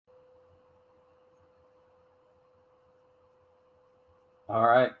All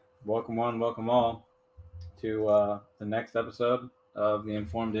right, welcome one, welcome all to the next episode of the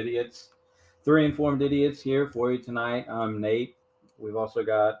Informed Idiots. Three informed idiots here for you tonight. I'm Nate. We've also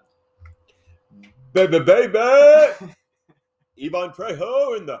got Baby! Ivan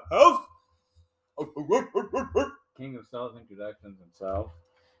Trejo in the house! King of Self-Introductions himself.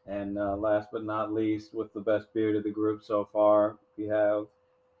 And last but not least, with the best beard of the group so far, we have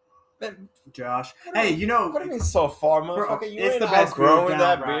Josh. Hey, What do you mean so far, motherfucker? You it's ain't the best beard outgrowing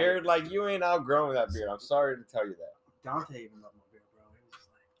that downright. beard. Like, you ain't outgrowing that beard. I'm sorry to tell you that. Dante even loved my beard, bro. He was just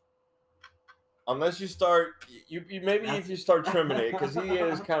like, Unless you start, you maybe if you start trimming it, because he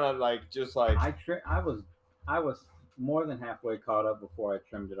is kind of like, just like... I was more than halfway caught up before I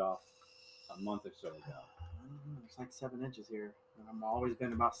trimmed it off a month or so ago. it's like 7 inches here. And I've always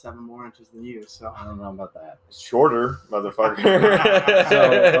been about 7 more inches than you, so. I don't know about that. Shorter, motherfucker.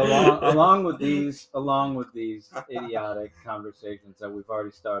 So along with these idiotic conversations that we've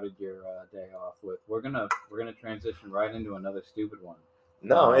already started your day off with, we're gonna transition right into another stupid one.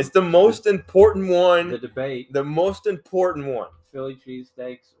 No, it's the most important one. The debate: The most important one. Philly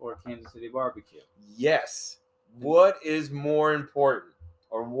cheesesteaks or Kansas City barbecue. Yes. What is more important?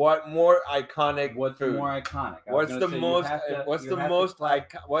 Or what more iconic What's food? more iconic? What is the more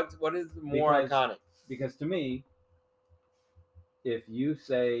iconic? Because to me, if you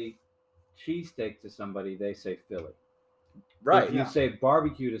say cheesesteak to somebody, they say Philly. Right. If you say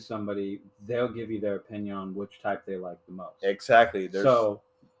barbecue to somebody, they'll give you their opinion on which type they like the most. Exactly. So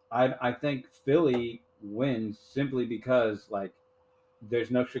I think Philly wins simply because, like,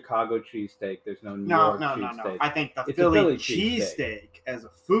 there's no Chicago cheesesteak. There's no New York cheesesteak. No. I think the It's a Philly Philly cheesesteak as a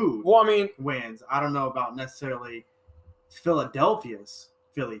food Well, I mean, wins. I don't know about necessarily Philadelphia's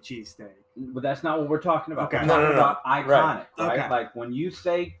Philly cheesesteak. But that's not what we're talking about. Okay. We're No, talking no. about iconic, Right. right? Okay. Like when you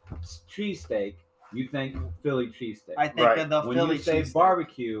say cheesesteak, you think Philly cheesesteak. I think Right. of the When Philly you say cheesesteak.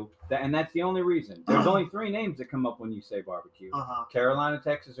 barbecue, and that's the only reason. There's only 3 names that come up when you say barbecue: Carolina,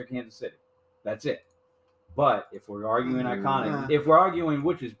 Texas, or Kansas City. That's it. But if we're arguing iconic, if we're arguing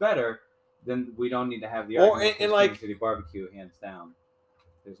which is better, then we don't need to have the argument. and Kansas like- City barbecue, hands down.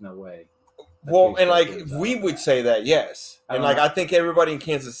 There's no way. well, and like cheesesteak is we out. would say that, yes, I and don't like know. I think everybody in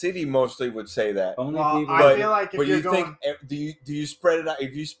Kansas City mostly would say that. Only Well, people, I feel like if But you're you going, think do you spread it out?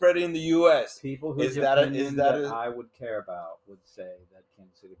 If you spread it in the U.S., people whose is that a- opinion is that that a- I would care about would say that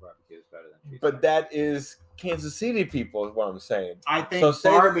Kansas City barbecue is better than cheesesteak. but that is Kansas City people, is what I'm saying. I think So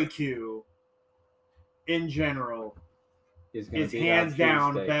say that- barbecue in general is gonna is beat out hands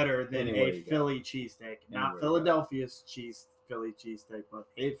down cheesesteak better than anywhere a you go. Philly cheesesteak. Anywhere you Not go. Philadelphia's Philly cheesesteak, but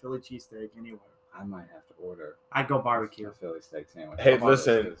a Philly cheesesteak anywhere. I might have to order I'd go a barbecue. Philly steak sandwich. Hey, How about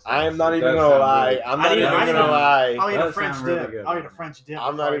listen, those I am not It even does gonna sound lie. really- I'm I not didn't- even I gonna didn't- lie. I'll eat a Does French sound really dip. good, I'll eat a man. French dip.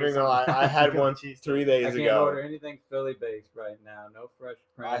 I'm not before I even eat gonna lie. some I had Philly one cheesesteak. 3 I days can't ago. order anything Philly based right now. No fresh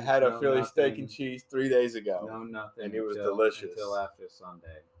prints. I had a no Philly steak nothing. and cheese 3 days ago. No nothing. and it was until- delicious. until after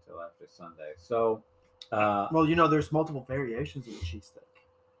Sunday. So, Well, there's multiple variations of the cheesesteak.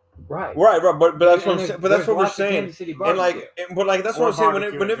 Right, but that's what I'm And saying. But that's there's what we're lots of saying. Kansas City And barbecue. like that's Or what I'm saying.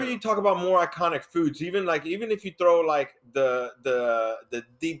 barbecue in Whenever general. you talk about more iconic foods, even if you throw like the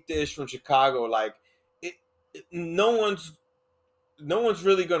deep dish from Chicago, like no one's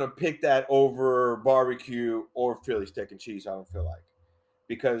really gonna pick that over barbecue or Philly steak and cheese. I don't feel like,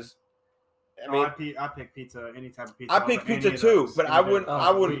 because I mean I pick pizza, any type of pizza. I over pick any pizza of too, those but any I day. wouldn't. Oh, I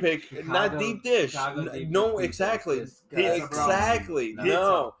wouldn't sweet. pick not Chicago- deep dish. Chicago deep No, dish exactly. pizza is disgusting. Exactly. No.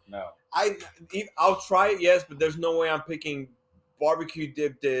 No. No. I'll try it, yes, but there's no way I'm picking barbecue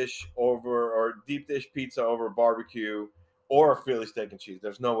dip dish over or deep dish pizza over barbecue or a Philly steak and cheese.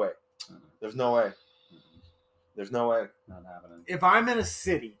 There's no way. There's no way. There's no way. Not happening. If I'm in a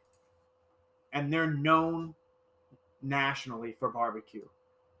city and they're known nationally for barbecue,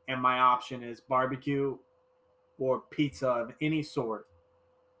 and my option is barbecue or pizza of any sort,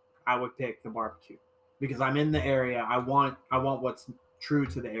 I would pick the barbecue because I'm in the area. I want what's true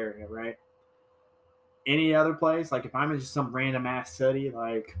to the area, right? Any other place, like if I'm in just some random ass city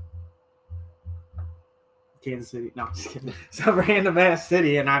like Kansas City, no, I'm just kidding. Some random ass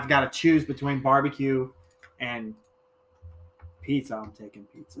city, and I've got to choose between barbecue and pizza, I'm taking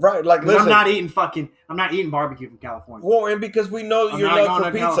pizza. Right, like 'Cause listen. I'm not eating barbecue from California. Well, and because we know I'm your not love going for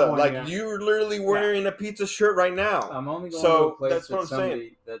to pizza, California. like you're literally wearing a pizza shirt right now. I'm only going So, to a place that's what I'm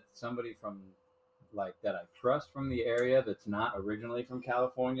saying. that somebody from that I trust from the area that's not originally from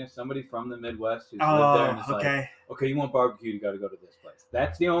California, somebody from the Midwest who's lived there and is okay. okay, you want barbecue, you got to go to this place.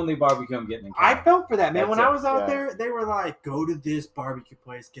 That's the only barbecue I'm getting in I California. felt for that, man. That's When it. I was out Yeah. there, they were like, go to this barbecue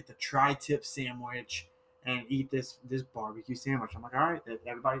place, get the tri-tip sandwich, and eat this barbecue sandwich. I'm like, all right,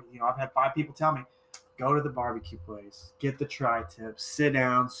 everybody, I've had 5 people tell me, go to the barbecue place, get the tri-tip, sit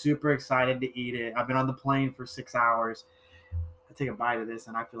down, super excited to eat it. I've been on the plane for 6 hours. I take a bite of this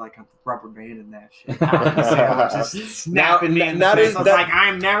and I feel like I'm rubber banding that shit. I'm just snapping me in the face. I was like,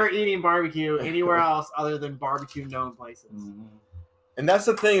 I'm never eating barbecue anywhere else other than barbecue known places. Mm-hmm. And that's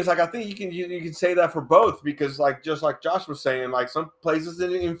the thing. Is like I think you can say that for both because like just like Josh was saying, like some places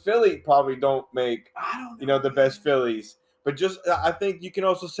in Philly probably don't make the best Phillies. But just I think you can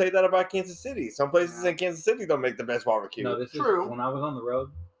also say that about Kansas City. Some places in Kansas City don't make the best barbecue. No, this true. Is when I was on the road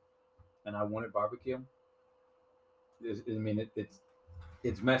and I wanted barbecue.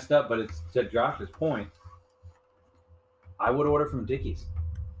 It's messed up, but it's to Josh's point. I would order from Dickey's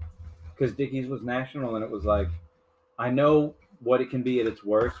because Dickey's was national, and it was like, I know what it can be at its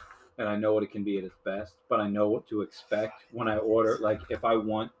worst, and I know what it can be at its best, but I know what to expect when I order. Like if I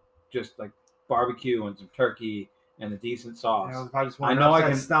want just like barbecue and some turkey and a decent sauce, if I just want I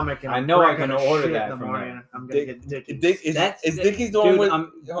can stomach. And I know I can order that from there. I'm gonna get Dickey's. Is Dickey's the one with?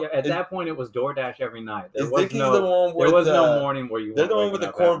 At that point, it was DoorDash every night. There is was Dickey's the one with? There was no morning where you. They're the one with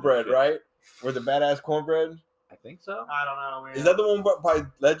the cornbread, right? With the badass cornbread. I think so. I don't know, man. Is that the one by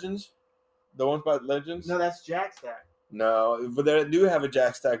Legends? The one by Legends? No, that's Jack Stack. No, but they do have a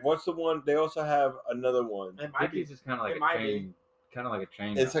Jack Stack. What's the one? They also have another one. Dickey's is kind of like a chain. Kind of like a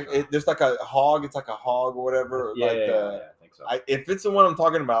chain. It's like there's like a hog. It's like a hog or whatever. Yeah, I think so. If it's the one I'm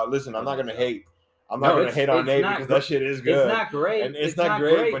talking about, listen, I'm not gonna hate. I'm not gonna hate on Nate because that shit is good. It's not great. And it's not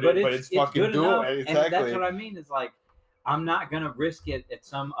great, but it's fucking doable. Exactly. And that's what I mean. Is like, I'm not gonna risk it at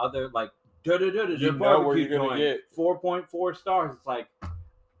some other like. You know where you're gonna get 4.4 stars. It's like,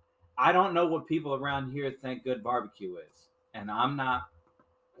 I don't know what people around here think good barbecue is, and I'm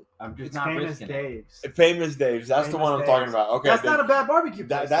just not risking Dave's. it. Famous Dave's. That's the one I'm talking about. Okay, that's not a bad barbecue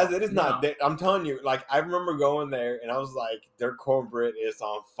place. It is not. I'm telling you, like I remember going there and I was like, their cornbread is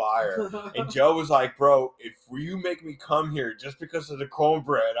on fire. And Joe was like, bro, if you make me come here just because of the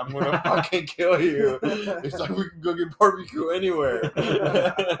cornbread, I'm gonna fucking kill you. It's like we can go get barbecue anywhere.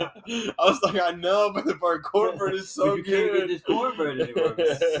 I was like, I know, but the cornbread is so good. Can't get this cornbread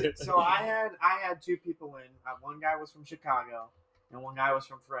anywhere. So I had two people in. One guy was from Chicago. And one guy was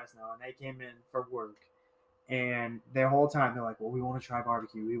from Fresno, and they came in for work. And the whole time, they're like, well, we want to try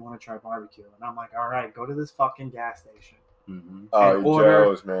barbecue. We want to try barbecue. And I'm like, all right, go to this fucking gas station. Mm-hmm.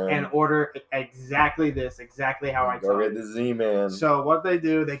 And order exactly how I told you. Go get the Z-Man. So what they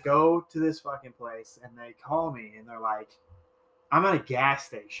do, they go to this fucking place, and they call me, and they're like, I'm at a gas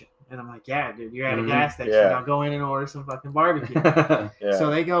station. And I'm like, yeah, dude, you're at a gas station. Yeah. I'll go in and order some fucking barbecue.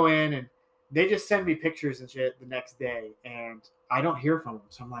 So they go in, and they just send me pictures and shit the next day, and I don't hear from them.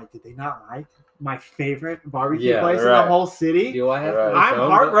 So I'm like, did they not like my favorite barbecue place in the whole city? Do I have to? I'm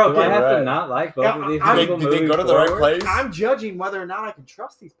heartbroken. Do I have to not like both of these people? Did they go to the right place? I'm judging whether or not I can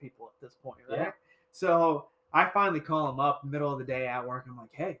trust these people at this point, right? Yeah. So I finally call them up middle of the day at work. I'm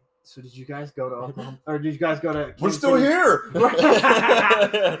like, hey, so did you guys go to Oklahoma? Or did you guys go to Kansas We're still City? Here.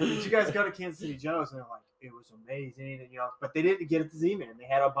 Did you guys go to Kansas City Joe's? And they're like, it was amazing, and but they didn't get it to Z-Man. They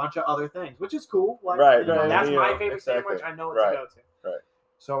had a bunch of other things, which is cool. Like, that's my favorite sandwich. I know what to go to. Right.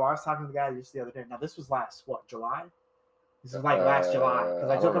 So I was talking to the guy just the other day. Now this was July? This is like last July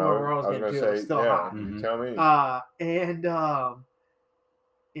because I took him to Rose Game too. It was still hot. You tell me.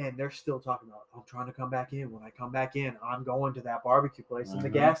 And they're still talking about, I'm trying to come back in. When I come back in, I'm going to that barbecue place in the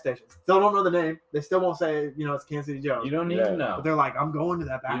gas station. Still don't know the name. They still won't say, it's Kansas City Joe's. You don't need to know. But they're like, I'm going to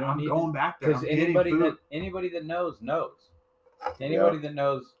that back. I'm going back there. Because anybody that knows. Anybody that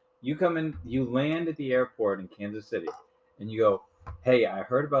knows, you come in, you land at the airport in Kansas City, and you go, hey, I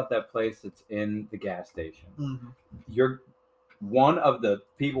heard about that place that's in the gas station. Mm-hmm. You're one of the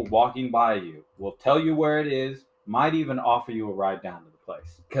people walking by you will tell you where it is, might even offer you a ride down to the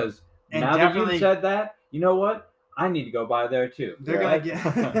place. Because now that you've said that, you know what? I need to go by there too. They're gonna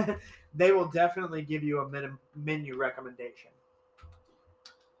get. They will definitely give you a menu recommendation.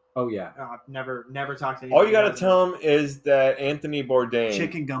 Oh yeah. I've never talked to anybody. All you gotta tell them is that Anthony Bourdain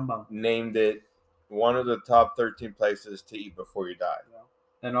chicken gumbo named it one of the top 13 places to eat before you die.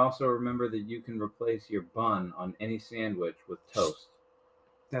 Yeah. And also remember that you can replace your bun on any sandwich with toast.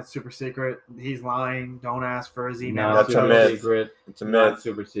 That's super secret. He's lying. Don't ask for a Z-Man on toast. That's a myth. Secret. It's a myth.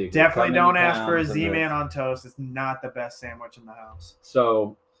 Super secret. Definitely don't ask for a Z-Man on toast. It's not the best sandwich in the house.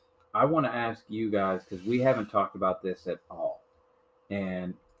 So I want to ask you guys, because we haven't talked about this at all.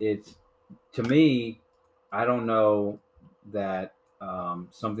 And it's, to me, I don't know that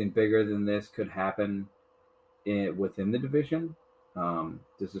something bigger than this could happen within the division.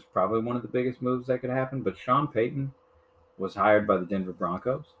 This is probably one of the biggest moves that could happen. But Sean Payton was hired by the Denver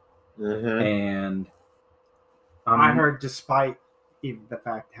Broncos. Mm-hmm. And I heard despite even the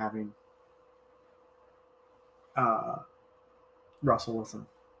fact having Russell Wilson.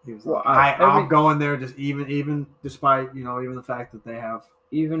 He was Well, like, I'm going there just even despite even the fact that they have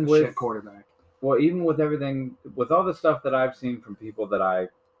even a with shit quarterback. Well, even with everything, with all the stuff that I've seen from people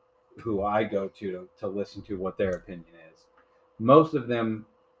who I go to listen to what their opinion is, most of them,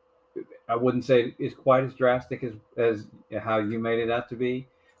 I wouldn't say is quite as drastic as how you made it out to be,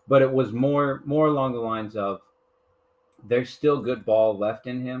 but it was more along the lines of there's still good ball left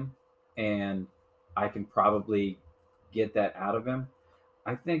in him, and I can probably get that out of him.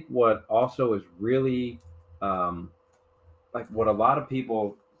 I think what also is really like what a lot of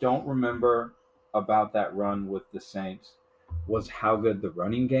people don't remember about that run with the Saints was how good the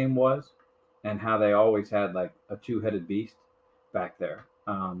running game was and how they always had like a two-headed beast back there.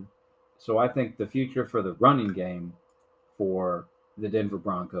 So I think the future for the running game for the Denver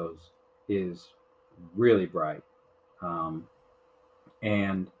Broncos is really bright.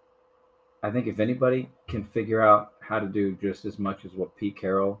 And I think if anybody can figure out how to do just as much as what Pete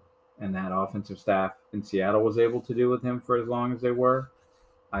Carroll and that offensive staff in Seattle was able to do with him for as long as they were,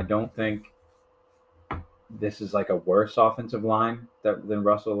 I don't think this is like a worse offensive line than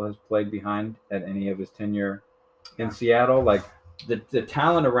Russell has played behind at any of his tenure in Seattle. Like the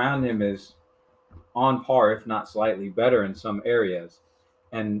talent around him is on par, if not slightly better in some areas.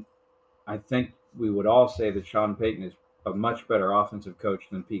 And I think we would all say that Sean Payton is a much better offensive coach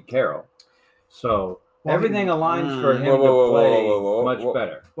than Pete Carroll. So everything aligns for him to play much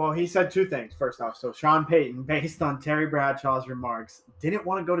better. Well, he said two things. First off, so Sean Payton, based on Terry Bradshaw's remarks, didn't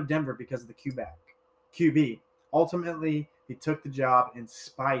want to go to Denver because of the QB. Ultimately, he took the job in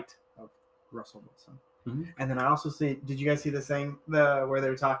spite of Russell Wilson. Mm-hmm. And then I also see, did you guys see the thing where they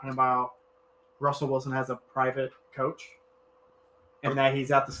were talking about Russell Wilson has a private coach? And that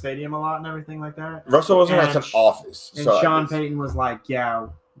he's at the stadium a lot and everything like that? Russell Wilson has an office. And Sean Payton was like, yeah,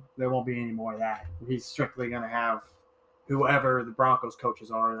 there won't be any more of that. He's strictly going to have whoever the Broncos coaches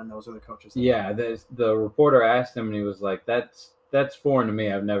are, and those are the coaches. Yeah, the reporter asked him, and he was like, "That's foreign to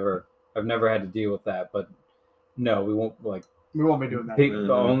me. I've never had to deal with that, but no, we won't be doing that.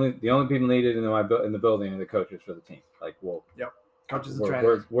 The only people needed in the building are the coaches for the team. Like, well, yep, coaches and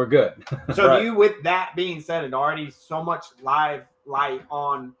trainers. We're good. So, right. With that being said, and already so much live light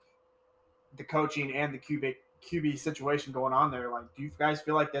on the coaching and the QB situation going on there, like, do you guys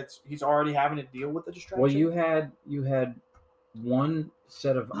feel like he's already having to deal with the distraction? Well, you had one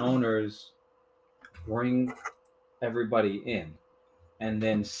set of owners bring everybody in and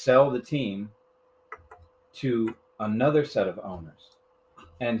then sell the team to another set of owners.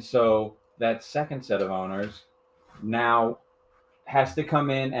 And so that second set of owners now has to come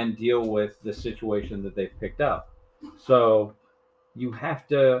in and deal with the situation that they've picked up. So you have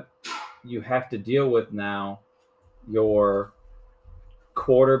to deal with now your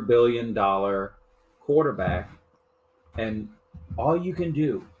 $250 million quarterback, and all you can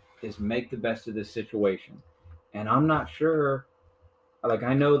do is make the best of this situation. And I'm not sure, like,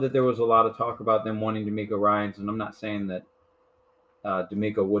 I know that there was a lot of talk about them wanting DeMeco Ryans, and I'm not saying that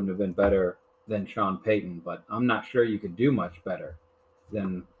DeMeco wouldn't have been better than Sean Payton, but I'm not sure you could do much better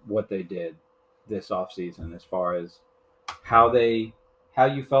than what they did this offseason as far as how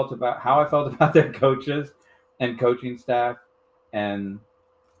I felt about their coaches and coaching staff and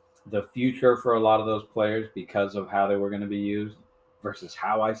the future for a lot of those players because of how they were going to be used versus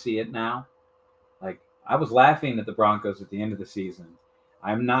how I see it now. Like, I was laughing at the Broncos at the end of the season.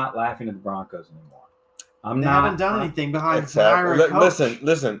 I'm not laughing at the Broncos anymore. They haven't done anything behind hiring a coach.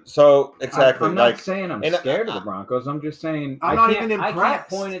 Listen. So exactly, I'm not saying I'm scared of the Broncos. I'm just saying I'm not even impressed. I can't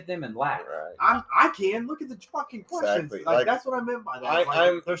point at them and laugh. Right. I can look at the fucking questions. Exactly. Like, that's what I meant by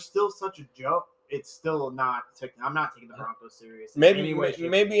that. They're still such a joke. It's still not. I'm not taking the Broncos serious.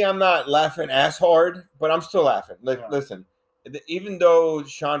 Maybe I'm not laughing as hard, but I'm still laughing. Listen, even though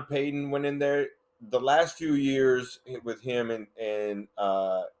Sean Payton went in there, the last few years with him in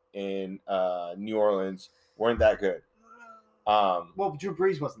New Orleans weren't that good. Well, Drew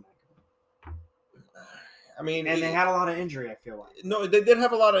Brees wasn't that good. I mean, and they had a lot of injury. I feel like no, they did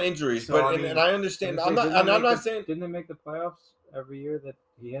have a lot of injuries, so, but and I understand. I'm not saying didn't they make the playoffs every year that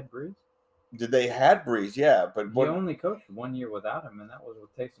he had Brees? Did they had Brees? Yeah, but he only coached 1 year without him, and that was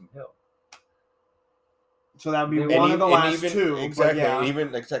with Taysom Hill. So that would be one of the last two. Exactly. Yeah.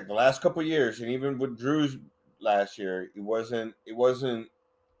 Even the last couple of years, and even with Drew's last year, it wasn't.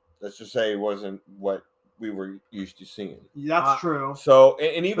 Let's just say it wasn't what we were used to seeing. That's true. So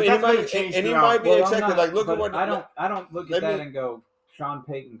and he might be exactly like look at what I don't look at that and go, Sean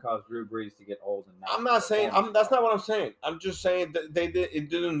Payton caused Drew Brees to get old and I'm not saying that's not what I'm saying. I'm just saying that it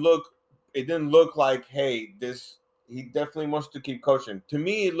didn't look like, hey, he definitely wants to keep coaching. To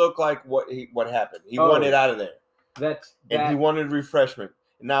me, it looked like what happened. He wanted out of there. and he wanted refreshment.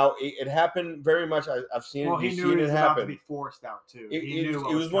 Now it happened very much. I've seen it. He knew he was about to be forced out too. It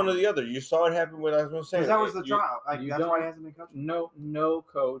was one or the other. You saw it happen. What I was saying. That was the trial. That's why he hasn't been coaching. No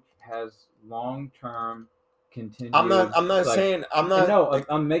coach has long-term continued. I'm not saying. I'm not. No,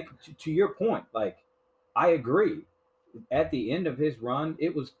 I'm making to your point. Like, I agree. At the end of his run,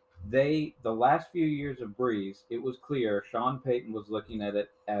 it was the last few years of Breeze. It was clear Sean Payton was looking at it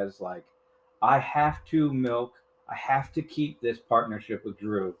as like, I have to keep this partnership with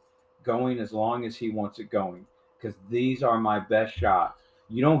Drew going as long as he wants it going, because these are my best shots.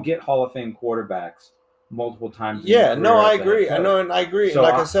 You don't get Hall of Fame quarterbacks multiple times. Yeah, no, I agree. I know, and I agree. So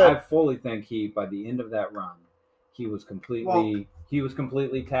like I said, I fully think by the end of that run, he was completely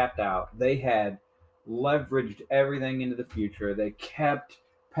tapped out. They had leveraged everything into the future. They kept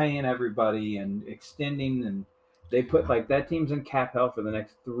paying everybody and extending, and they put that team's in cap hell for the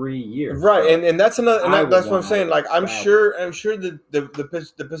next 3 years. Right, so and that's another. And that's what I'm saying. Like I'm sure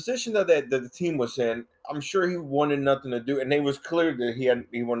the position that the team was in, I'm sure he wanted nothing to do, and it was clear that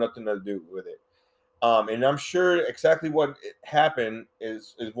he wanted nothing to do with it. And I'm sure exactly what happened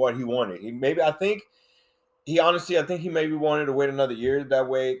is what he wanted. I think he maybe wanted to wait another year that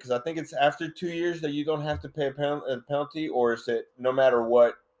way, because I think it's after 2 years that you don't have to pay a penalty, or is it no matter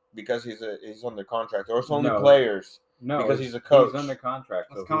what? Because he's under contract, or it's only players. No, because he's a coach. He's under contract.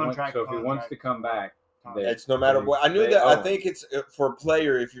 So, if he wants to come back, it's no matter what. I knew that. I think it's for a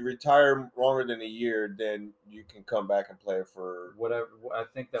player. If you retire longer than a year, then you can come back and play for whatever. I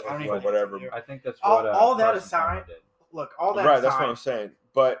think that was whatever. I think that's what. All that aside, look, all that. Right, aside, that's what I'm saying.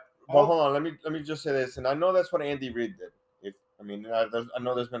 But hold on. Let me just say this, and I know that's what Andy Reid did. I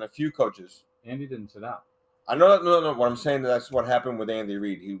know there's been a few coaches. Andy didn't sit out. I know. No. What I'm saying, that's what happened with Andy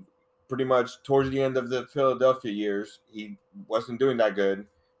Reid. He pretty much towards the end of the Philadelphia years, he wasn't doing that good.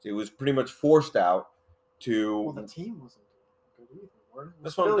 So he was pretty much forced out to. Well, the team wasn't doing good either.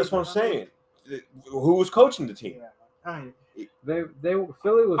 That's what I'm saying. Who was coaching the team? Yeah.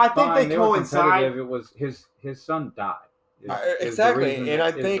 Philly was. I think fine. they coincide. It was his son died. Exactly, and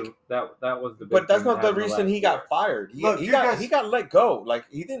I think that was the. But that's not the reason he got fired. He got let go. Like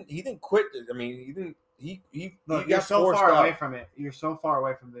he didn't quit. I mean, he didn't. You're so far away from it. You're so far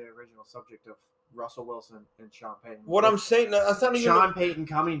away from the original subject of Russell Wilson and Sean Payton. What I'm saying, that's not even Sean Payton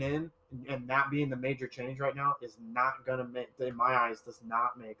coming in and that being the major change right now is not going to make, in my eyes, does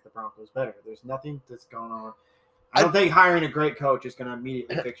not make the Broncos better. There's nothing that's going on. I don't think hiring a great coach is going to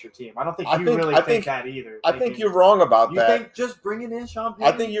immediately fix your team. I don't think you really think that either. I think you're wrong about that. You think just bringing in Sean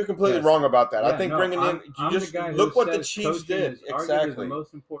Payton? I think you're completely wrong about that. I think bringing in, you just look what the Chiefs did. Exactly.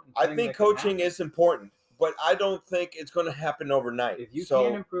 I think coaching is important. But I don't think it's going to happen overnight. If you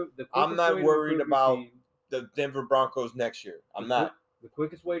can't improve, I'm not worried about the Denver Broncos next year. I'm not. The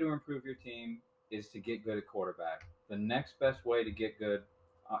quickest way to improve your team is to get good at quarterback. The next best way to get good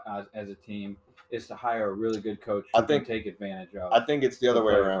as a team is to hire a really good coach who can take advantage of. I think it's the other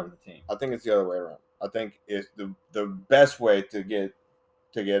way around. I think it's the other way around. I think it's the best way to get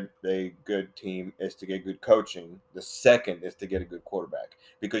a good team is to get good coaching. The second is to get a good quarterback,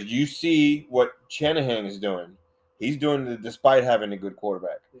 because you see what Shanahan is doing. He's doing it despite having a good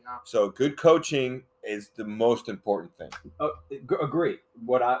quarterback. Yeah. So good coaching is the most important thing. Agree.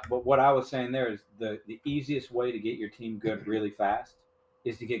 What I was saying there is the easiest way to get your team good really fast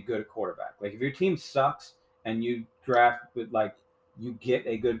is to get good at quarterback. Like if your team sucks and you draft, but you get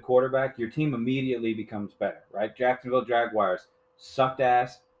a good quarterback, your team immediately becomes better, right? Jacksonville Jaguars sucked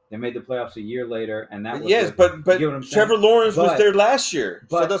ass. They made the playoffs a year later, and that was but Trevor Lawrence was there last year,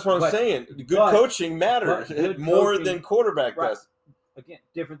 so that's what I'm saying. Good coaching matters more than quarterback does. Again,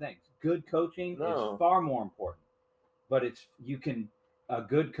 different things. Good coaching is far more important, but a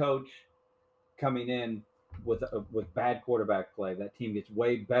good coach coming in with bad quarterback play, that team gets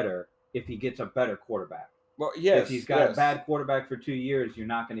way better if he gets a better quarterback. Well, yes. If he's got a bad quarterback for 2 years, you're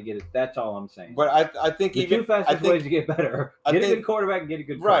not going to get it. That's all I'm saying. But I think the two fastest ways to get better: get a good quarterback and get a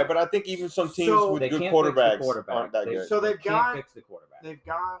good coach. Right. But I think even some teams with good quarterbacks aren't that good. So they've got fix the quarterback. They've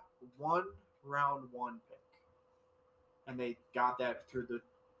got one round one pick, and they got that through the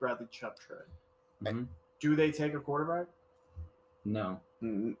Bradley Chubb trade. Mm-hmm. Do they take a quarterback? No.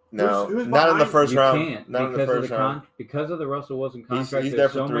 No, not in the first round. Not in the first round. Because of the Russell Wilson contract, he's there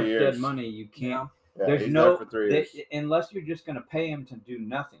for so 3 much years. dead money. You can't. Yeah, there's no for 3 years. Unless you're just going to pay him to do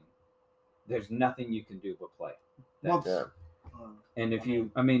nothing. There's nothing you can do but play. And if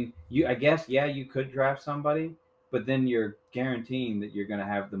I guess you could draft somebody, but then you're guaranteeing that you're going to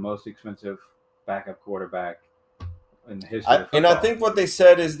have the most expensive backup quarterback in the history of football. And I think what they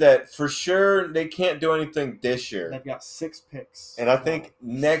said is that for sure they can't do anything this year. They've got 6 picks. And I think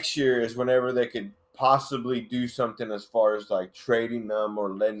next year is whenever they could possibly do something as far as like trading them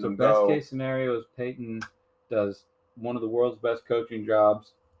or letting them go. So best case scenario is Peyton does one of the world's best coaching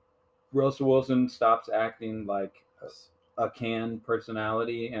jobs. Russell Wilson stops acting like a canned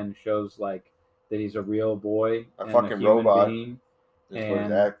personality and shows like that he's a real boy, a and fucking a human robot, being,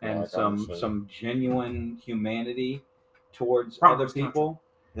 and like, some genuine humanity towards Broncos other people,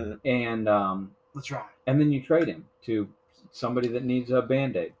 and that's right. And then you trade him to somebody that needs a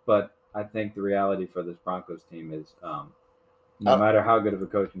Band-Aid. But I think the reality for this Broncos team is, no matter how good of a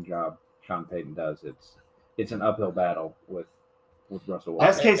coaching job Sean Payton does, it's an uphill battle with Russell Wilson.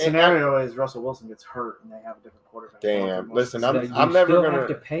 Best case scenario is Russell Wilson gets hurt and they have a different quarterback. Damn, listen, I'm you never still gonna have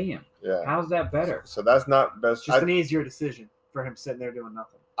to pay him. Yeah, how's that better? So that's not best. Just an easier decision for him sitting there doing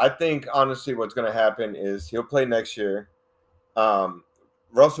nothing. I think honestly, what's gonna happen is he'll play next year.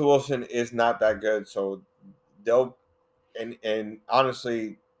 Russell Wilson is not that good, so they'll and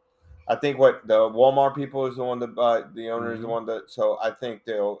honestly, I think what the Walmart people is the one that the owner is the one that. So I think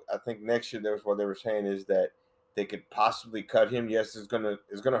next year what they were saying is that they could possibly cut him. Yes, it's gonna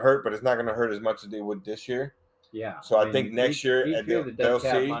hurt, but it's not gonna hurt as much as they would this year. Yeah. So I think next year the dead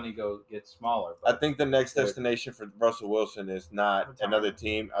cap money gets smaller. I think the next destination for Russell Wilson is not another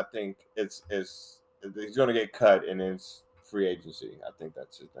team. I think he's going to get cut and it's free agency. I think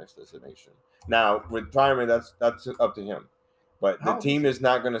that's his next destination. Now retirement, that's up to him. But the team is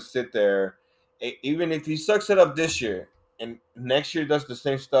not going to sit there, even if he sucks it up this year and next year does the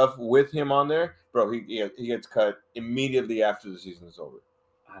same stuff with him on there, bro. He gets cut immediately after the season is over.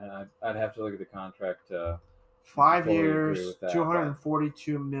 I'd have to look at the contract. 5 years,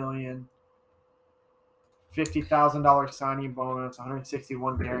 $242 million, $50,000 signing bonus,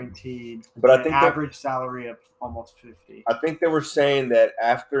 161 guaranteed. But I think average salary of almost 50. I think they were saying that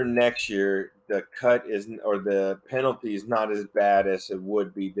after next year, the cut or the penalty is not as bad as it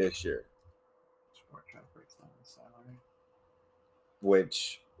would be this year.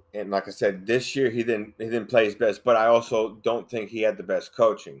 Which, and like I said, this year he didn't play his best. But I also don't think he had the best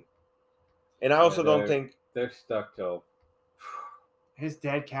coaching, and I also don't think. They're stuck till his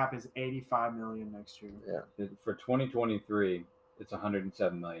dead cap is $85 million next year. Yeah, for 2023, it's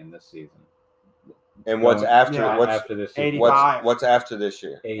 $107 million this season. And what's after? What's after this? 85. What's after this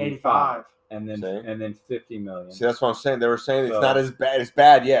year? 85. And then $50 million. See, that's what I'm saying. They were saying it's not as bad. It's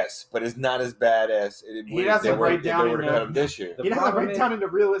bad, yes, but it's not as bad as it he doesn't break down into this year. He doesn't break down into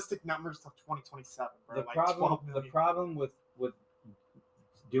realistic numbers till 2027. Bro. The problem with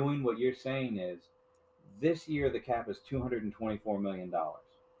doing what you're saying is this year the cap is $224 million.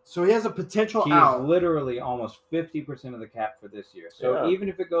 So he has a potential He's out. literally almost 50% of the cap for this year. So even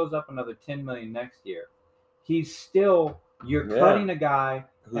if it goes up another $10 million next year, he's still cutting a guy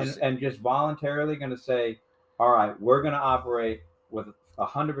and just voluntarily going to say, all right, we're going to operate with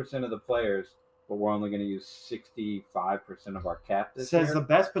 100% of the players, but we're only going to use 65% of our cap this year. Says the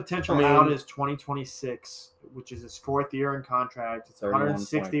best potential out is 2026, which is his fourth year in contract. It's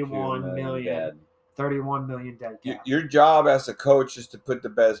 161 million. 31 million dead cap. Your job as a coach is to put the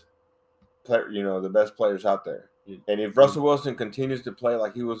best the best players out there. And if Russell Wilson continues to play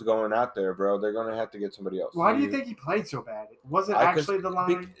like he was going out there, bro, they're going to have to get somebody else. Why do you think he played so bad? Was it actually the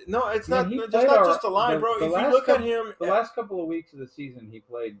line? No, it's not. It's not just the line, bro. If you look at him, the last couple of weeks of the season, he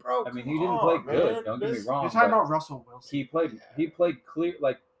played. Bro, I mean, he didn't play good. Don't get me wrong. You're talking about Russell Wilson. He played clear,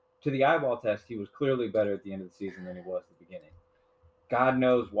 like to the eyeball test. He was clearly better at the end of the season than he was at the beginning. God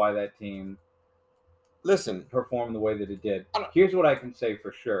knows why that team. Perform the way that it did. Here's what I can say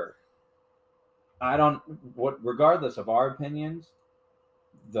for sure. Regardless of our opinions,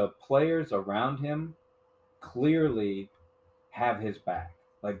 the players around him clearly have his back.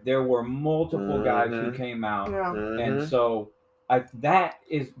 Like there were multiple guys who came out, and so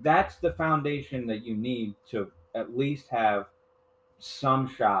that's the foundation that you need to at least have some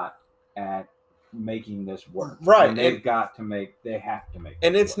shot at making this work. Right. And they have to make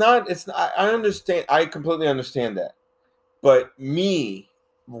and it's work. I understand. I completely understand that. But me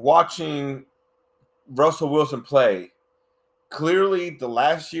watching Russell Wilson play, clearly the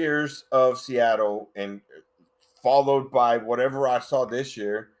last years of Seattle and followed by whatever I saw this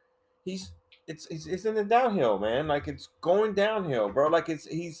year, it's in the downhill, man. Like it's going downhill, bro. Like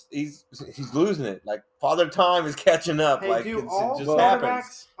he's losing it. Like Father Time is catching up. Hey, like it just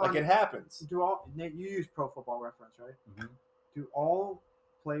happens. Like it happens. Nate, you use Pro Football Reference, right? Mm-hmm. Do all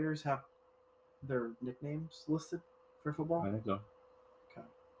players have their nicknames listed for football? I think so. Okay.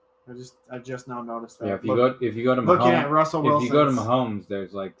 I just now noticed that. Yeah, if you go to Mahomes, looking at Russell Wilson, if you go to Mahomes,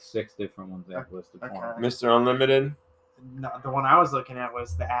 there's like 6 different ones they have listed for him. Mr. Unlimited. No, the one I was looking at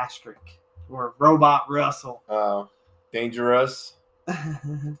was the asterisk or Robot Russell. Dangerous.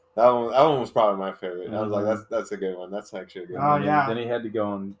 That one was probably my favorite. I was like, that's a good one. That's actually a good one. yeah. Then he had to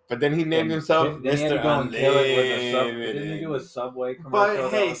go and. But then he named himself Then he had Mr. to go and kill it with a sub. Unlimited. Didn't he do a Subway commercial?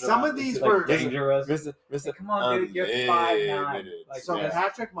 But hey, that was some around? of these It's were like dangerous. Mr. Hey, come on, dude, you're 5'9". Like, So yeah.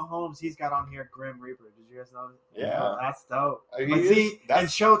 Patrick Mahomes, he's got on here Grim Reaper. Did you guys know? Yeah. That's dope. He But is- see, and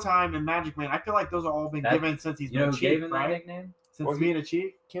that's- Showtime and Magic Man, I feel like those have all been given since he's You know been who chief, gave him that right? nickname? Since being a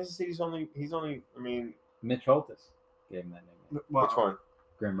chief. Kansas City's he's only. I mean, Mitch Holthus gave him that nickname. Well, which one?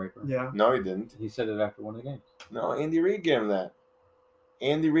 Grim Reaper. Yeah. No, he didn't. He said it after one of the games. No, Andy Reid gave him that.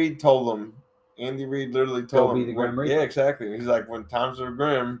 Andy Reid told him. Andy Reid literally Go told be him. the Grim Reaper. Yeah, exactly. He's like, when times are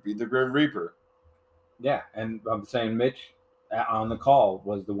grim, be the Grim Reaper. Yeah, and I'm saying Mitch on the call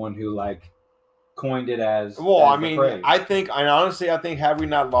was the one who like coined it as. Well, as I the mean, phrase. honestly, I think had we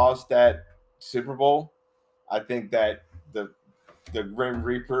not lost that Super Bowl, I think that the Grim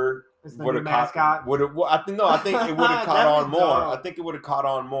Reaper It's the would new have mascot. would have. I think it would have caught That'd on be more. dope. I think it would have caught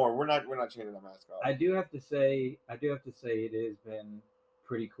on more. We're not changing the mascot. I do have to say it has been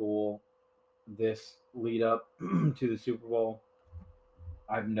pretty cool this lead up to the Super Bowl.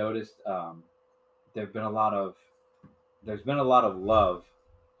 I've noticed there's been a lot of love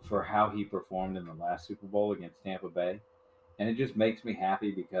for how he performed in the last Super Bowl against Tampa Bay, and it just makes me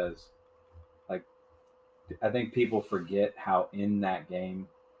happy because like I think people forget how in that game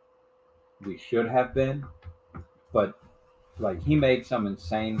we should have been, but like he made some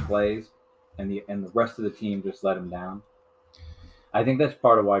insane plays and the rest of the team just let him down. I think that's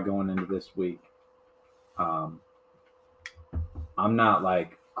part of why going into this week, I'm not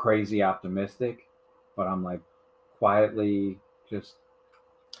like crazy optimistic, but I'm like quietly just.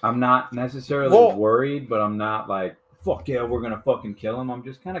 I'm not necessarily worried, but I'm not like fuck yeah, we're gonna fucking kill him. I'm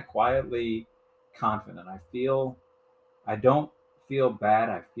just kind of quietly confident. I don't feel bad.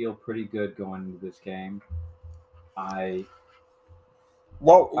 I feel pretty good going into this game. I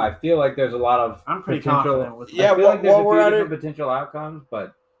feel like there's a lot of I'm pretty potential. confident with Yeah, I feel like there's a we're few at different potential outcomes,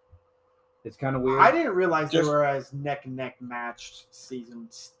 but it's kind of weird. I didn't realize they were as neck and neck matched season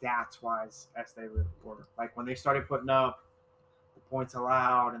stats wise as they really were. Like when they started putting up the points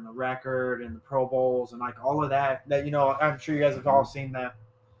allowed and the record and the Pro Bowls and like all of that. That I'm sure you guys have all seen that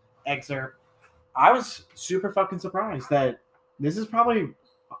excerpt. I was super fucking surprised that this is probably.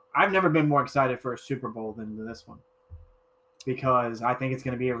 I've never been more excited for a Super Bowl than this one. Because I think it's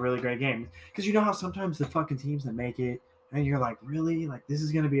going to be a really great game. Because you know how sometimes the fucking teams that make it, and you're like, really? Like, this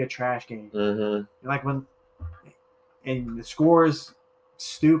is going to be a trash game. Mm-hmm. Like, and the score is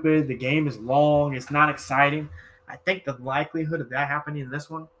stupid. The game is long. It's not exciting. I think the likelihood of that happening in this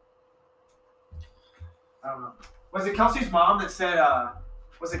one, I don't know. Was it Kelsey's mom that said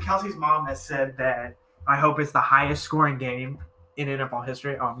that I hope it's the highest scoring game in NFL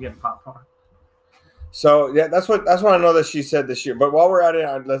history? Oh, I'm getting popcorn. So yeah, that's what I know that she said this year. But while we're at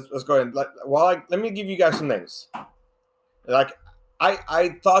it, let's go ahead. Let me give you guys some names. Like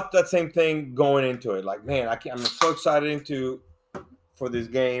I thought that same thing going into it. Like man, I'm so excited for this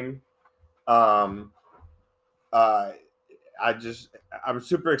game. I'm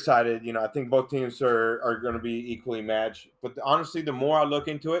super excited. I think both teams are going to be equally matched. But honestly, the more I look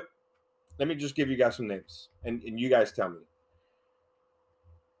into it, let me just give you guys some names, and you guys tell me.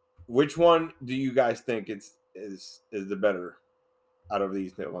 Which one do you guys think is the better out of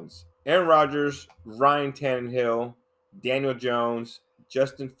these ones? Aaron Rodgers, Ryan Tannehill, Daniel Jones,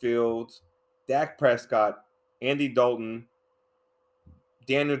 Justin Fields, Dak Prescott, Andy Dalton,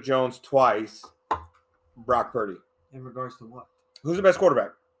 Daniel Jones twice, Brock Purdy. In regards to what? Who's the best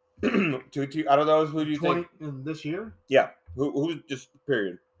quarterback? Out of those, who do you think? In this year? Yeah. Who's just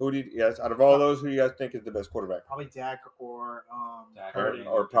period? Out of all those, who do you guys think is the best quarterback? Probably Dak or Purdy.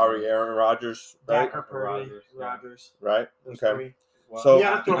 Or probably Aaron Rodgers, right? Dak or Purdy. Rodgers. Right. Those Okay. three. Well, So You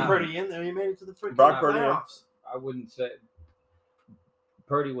got to throw Purdy in there. He made it to the freaking Brock Purdy in. playoffs. I wouldn't say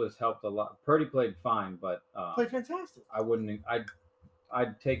Purdy was helped a lot. Purdy played fine, but Played fantastic. I wouldn't.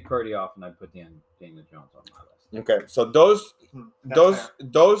 I'd take Purdy off and I'd put Daniel Jones on my list. Okay. So those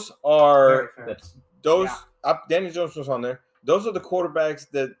are Very fair. those. Daniel Jones was on there. Those are the quarterbacks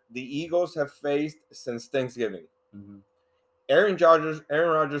that the Eagles have faced since Thanksgiving. Mm-hmm. Aaron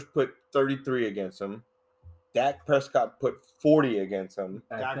Rodgers put 33 against him. Dak Prescott put 40 against him.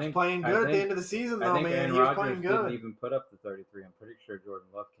 Dak's playing good at the end of the season, though, man. Aaron He was Rodgers playing didn't good. even put up the 33. I'm pretty sure Jordan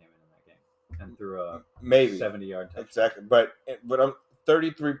Love came in that game and threw a Maybe 70-yard touchdown. Exactly, but I'm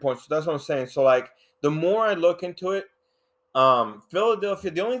 33 points. So that's what I'm saying. So like the more I look into it, Philadelphia.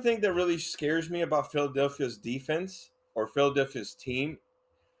 The only thing that really scares me about Philadelphia's defense or Philadelphia's team,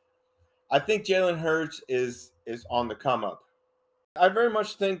 I think Jalen Hurts is on the come up. I very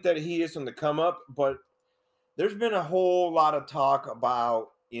much think that he is on the come up, but there's been a whole lot of talk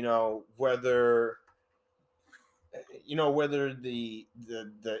about, whether the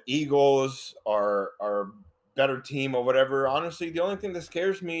Eagles are a better team or whatever. Honestly, the only thing that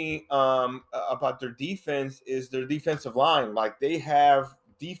scares me about their defense is their defensive line. Like, they have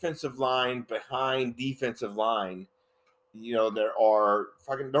defensive line behind defensive line. There are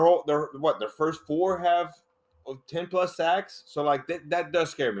fucking their first four have 10 plus sacks. So like that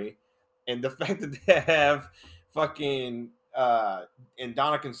does scare me. And the fact that they have fucking and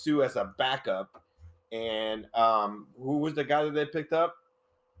Ndamukong Suh as a backup, and who was the guy that they picked up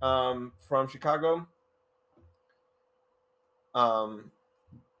from Chicago?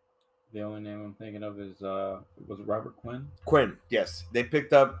 The only name I'm thinking of is was it Robert Quinn? Quinn, yes. They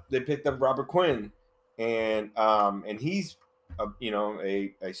picked up Robert Quinn, and he's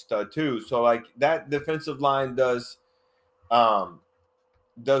a stud too. So like that defensive line does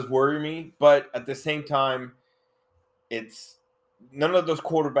worry me, but at the same time, it's none of those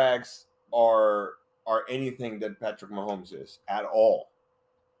quarterbacks are anything that Patrick Mahomes is at all.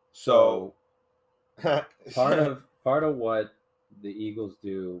 So part of what the Eagles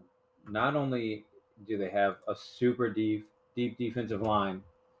do, not only do they have a super deep defensive line,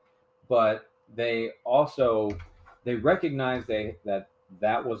 but they recognize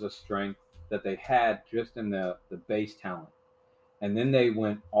that was a strength that they had just in the base talent. And then they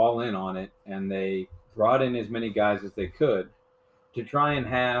went all in on it, and they brought in as many guys as they could to try and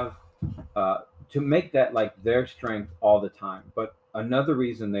have to make that like their strength all the time. But another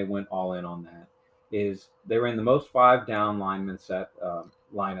reason they went all in on that is they ran the most 5 down lineman set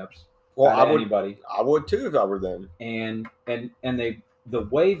lineups. Well, I would too if I were them. And the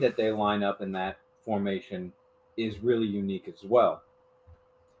way that they line up in that formation is really unique as well.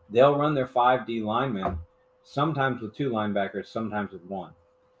 They'll run their 5D linemen sometimes with 2 linebackers, sometimes with 1.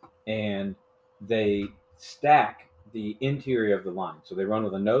 And they stack the interior of the line. So they run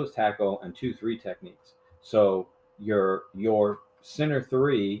with a nose tackle and 2-3 techniques. So your center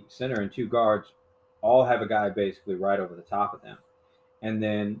and 2 guards all have a guy basically right over the top of them. And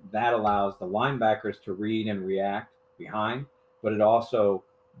then that allows the linebackers to read and react behind, but it also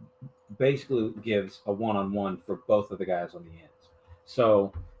basically gives a one-on-one for both of the guys on the ends.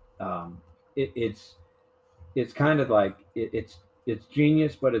 So it's kind of like it's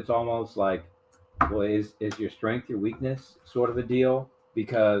genius, but it's almost like, well, is your strength your weakness sort of a deal,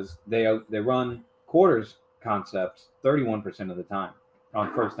 because they run quarters concepts 31% of the time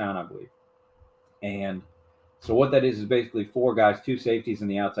on first down, I believe. And so what that is basically 4 guys, 2 safeties in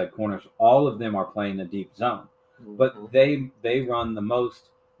the outside corners. All of them are playing the deep zone, but they run the most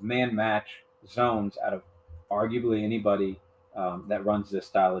man match zones out of arguably anybody that runs this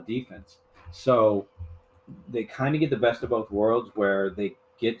style of defense. So they kind of get the best of both worlds, where they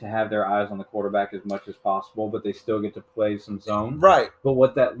get to have their eyes on the quarterback as much as possible, but they still get to play some zone. Right. But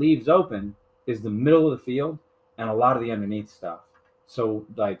what that leaves open is the middle of the field and a lot of the underneath stuff. So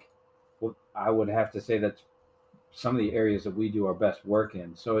like, I would have to say that's some of the areas that we do our best work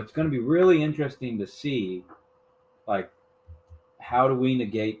in. So it's going to be really interesting to see, like, how do we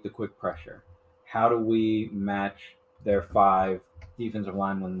negate the quick pressure? How do we match their 5 defensive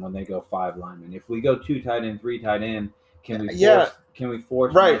linemen when they go 5 linemen? If we go 2 tight end, 3 tight end, can we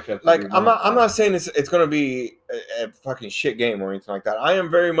force right? matchups? Like, I'm not saying it's going to be a fucking shit game or anything like that. I am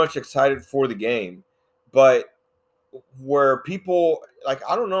very much excited for the game, but where people, like,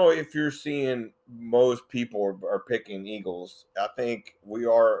 I don't know if you're seeing most people are picking Eagles. I think we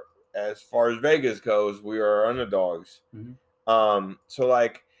are, as far as Vegas goes, we are underdogs. Mm-hmm. So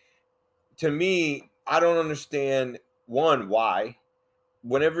like, to me, I don't understand why.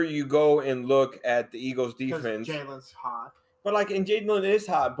 Whenever you go and look at the Eagles defense, Jalen's hot. But like, and Jalen is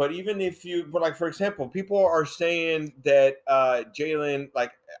hot. But even if but like, for example, people are saying that Jalen,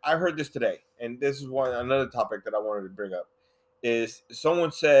 like, I heard this today, and this is another topic that I wanted to bring up, is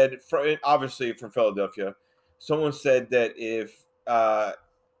someone said, obviously from Philadelphia, someone said that if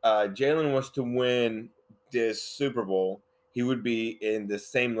Jalen was to win this Super Bowl, he would be in the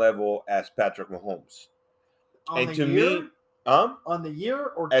same level as Patrick Mahomes. On the year? On the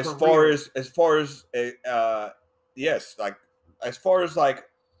year, or as career? far as yes, like, as far as like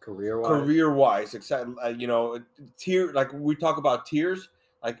career wise, except tier, like we talk about tiers,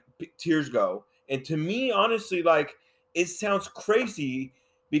 like tiers go. And to me, honestly, like, it sounds crazy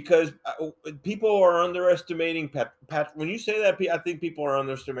because people are underestimating Pat. When you say that, I think people are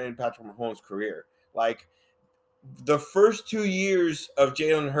underestimating Patrick Mahomes' career. Like, the first 2 years of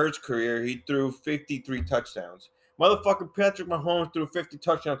Jalen Hurts' career, he threw 53 touchdowns. Motherfucker, Patrick Mahomes threw 50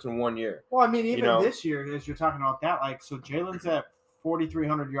 touchdowns in 1 year. Well, I mean, even this year, as you're talking about that, like, so Jalen's at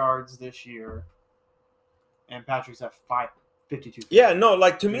 4,300 yards this year, and Patrick's at 552. Yeah, no,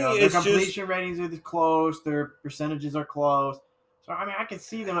 like to me, it's their completion just ratings are close. Their percentages are close. So I mean, I can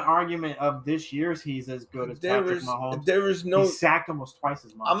see the argument of this year's he's as good as Patrick Mahomes. There is no. He sacked almost twice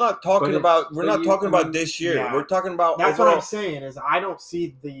as much. I'm not talking about. We're not talking about this year. Yeah. We're talking about. That's overall. what I'm saying. Is I don't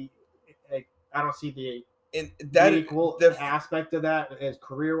see the equal aspect of that as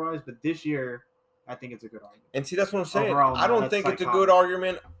career wise, but this year I think it's a good argument. And see, that's what I'm saying. Overall, I don't think it's a good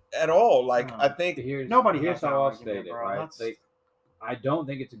argument at all. Like I think here's how I'll state it. Right? I don't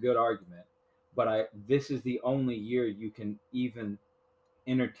think it's a good argument, but this is the only year you can even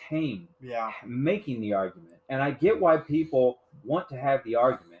entertain making the argument. And I get why people want to have the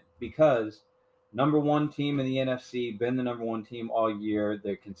argument because number one team in the NFC, been the number one team all year.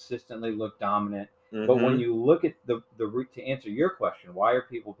 They consistently look dominant. Mm-hmm. But when you look at the to answer your question, why are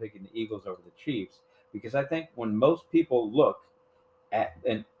people picking the Eagles over the Chiefs? Because I think when most people look at,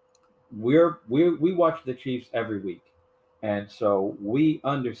 and we watch the Chiefs every week, and so we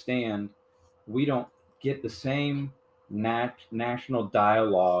understand we don't get the same national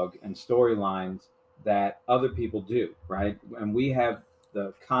dialogue and storylines that other people do, right? And we have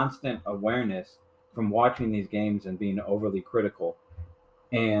the constant awareness from watching these games and being overly critical.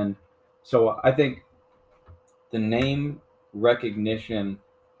 And so I think the name recognition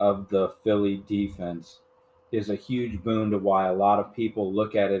of the Philly defense is a huge boon to why a lot of people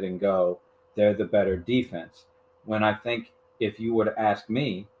look at it and go, they're the better defense. When I think if you were to ask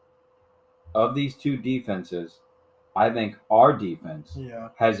me, of these two defenses, I think our defense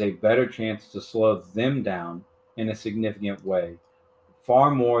has a better chance to slow them down in a significant way,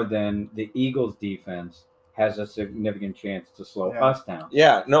 far more than the Eagles' defense has a significant chance to slow us down.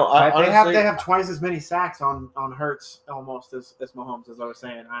 Yeah, no, honestly, they have twice as many sacks on Hurts almost as Mahomes, as I was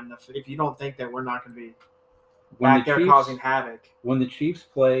saying. And if you don't think that we're not going to be back there causing havoc. When the Chiefs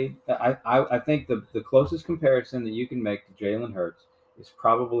played, I think the closest comparison that you can make to Jalen Hurts is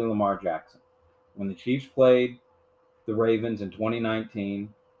probably Lamar Jackson. When the Chiefs played the Ravens in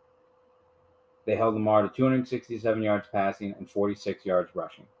 2019, they held Lamar to 267 yards passing and 46 yards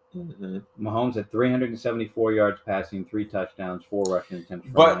rushing. Mm-hmm. Mahomes had 374 yards passing, 3 touchdowns, 4 rushing attempts.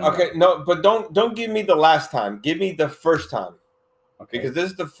 But don't give me the last time. Give me the first time. Okay. Because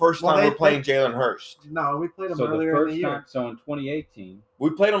this is the first time we're playing Jalen Hurts. No, we played him earlier in the year. So in 2018, we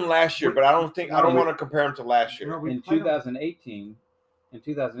played him last year, but I don't want to compare him to last year. No, in 2018,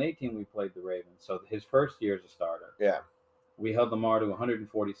 we played the Ravens. So his first year as a starter. Yeah. We held Lamar to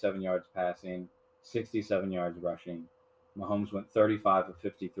 147 yards passing, 67 yards rushing. Mahomes went 35 of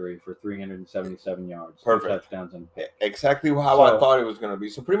 53 for 377 yards. Perfect. Touchdowns and a pick. Exactly how I thought it was going to be.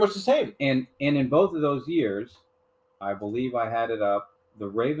 So pretty much the same. And in both of those years, I believe I had it up, the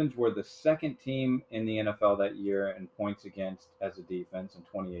Ravens were the second team in the NFL that year in points against as a defense in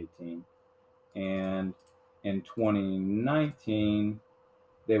 2018. And in 2019,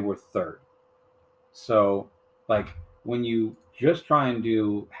 they were third. So, like, when you just try and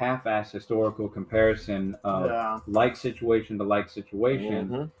do half-ass historical comparison of like situation to like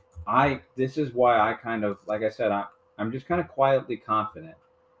situation, this is why I kind of, like I said, I'm just kind of quietly confident.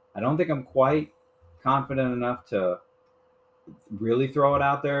 I don't think I'm quite confident enough to really throw it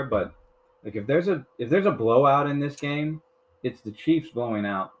out there, but like if there's a blowout in this game, it's the Chiefs blowing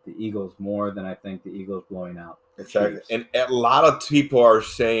out the Eagles more than I think the Eagles blowing out the Chiefs. And a lot of people are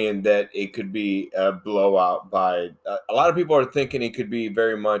saying that it could be a blowout by a lot of people are thinking it could be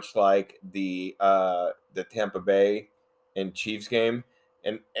very much like the Tampa Bay and Chiefs game,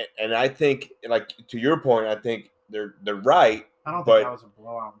 and I think, like, to your point, I think they're right. I don't think that was a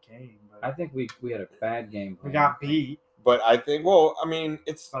blowout game. But I think we had a bad game plan. We got beat. But I think, well, I mean,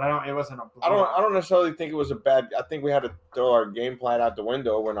 it wasn't a blowout. I don't necessarily think it was a bad. I think we had to throw our game plan out the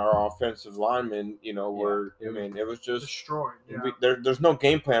window when our offensive linemen, it was just destroyed. Yeah. There's no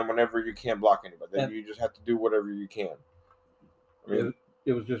game plan whenever you can't block anybody. Then you just have to do whatever you can. I mean,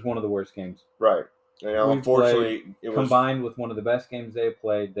 it was just one of the worst games. Right. Unfortunately, it was combined with one of the best games they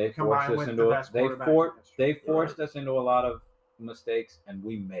played. They forced us into us into a lot of mistakes, and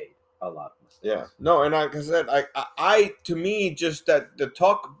we made a lot of mistakes. Yeah. No, and like I said, I to me, just that the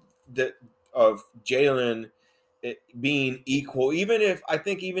talk of Jalen being equal, even if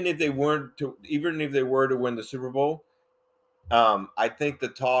they were to win the Super Bowl, I think the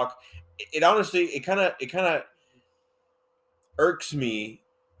talk, it honestly, it kind of irks me,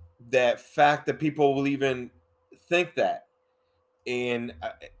 that fact that people will even think that. And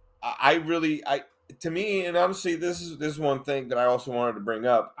I really to me, and honestly, this is one thing that I also wanted to bring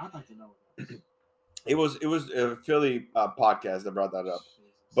up. I'd like to know. It was a Philly podcast that brought that up,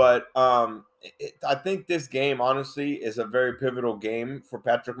 but I think this game honestly is a very pivotal game for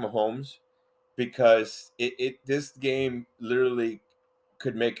Patrick Mahomes, because this game literally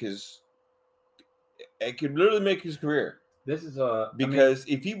could make his career. This is because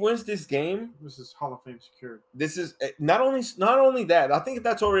if he wins this game, this is Hall of Fame secured. This is not only that. I think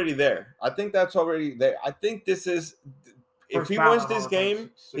that's already there. I think this is. If he wins this game,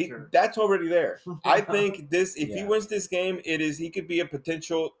 that's already there. I think he wins this game, he could be a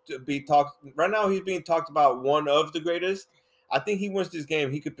potential to be talked. Right now, he's being talked about one of the greatest. I think he wins this game,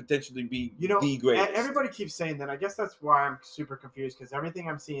 he could potentially be the greatest. And everybody keeps saying that. I guess that's why I'm super confused, because everything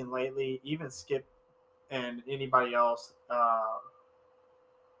I'm seeing lately, even Skip and anybody else, I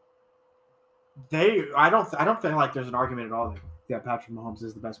don't feel like there's an argument at all that Patrick Mahomes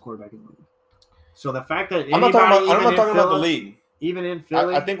is the best quarterback in the league. So the fact that I'm not talking about the league. Even in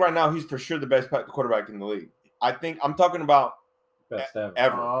Philly, I think right now he's for sure the best quarterback in the league. I'm talking about best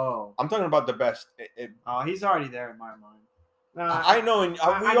ever. Oh. I'm talking about the best. He's already there in my mind. I know, and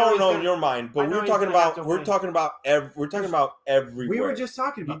we all know in your mind, but we're talking about everywhere. We were just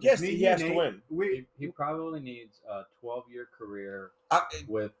talking about yes, he has to win. He probably needs a 12-year career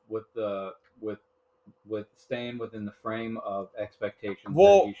with staying within the frame of expectations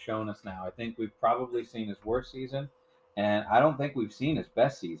that he's shown us now. I think we've probably seen his worst season, and I don't think we've seen his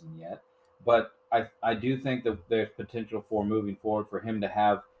best season yet. But I do think that there's potential for moving forward for him to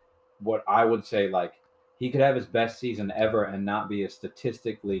have what I would say, like, he could have his best season ever and not be as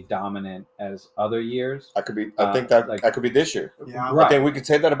statistically dominant as other years. I think that could be this year. Yeah, right. I think we could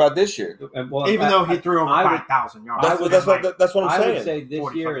say that about this year. Well, even though he threw over 5,000 yards. That's what I'm saying. I would say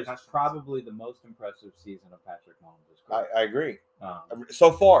this year is probably the most impressive season of Patrick Mahomes' I agree.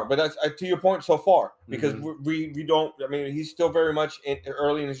 So far, but that's to your point. So far, because we don't. I mean, he's still very much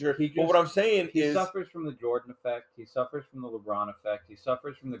early in his career. But what I'm saying is, he suffers from the Jordan effect. He suffers from the LeBron effect. He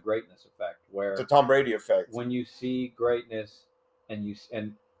suffers from the greatness effect, where the Tom Brady effect. When you see greatness,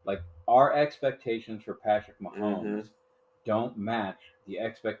 and like our expectations for Patrick Mahomes don't match the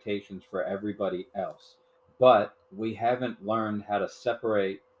expectations for everybody else. But we haven't learned how to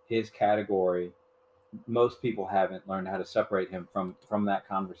separate his category. Most people haven't learned how to separate him from that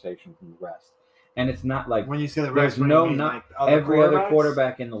conversation from the rest. And it's not like when you say the rest, there's not every other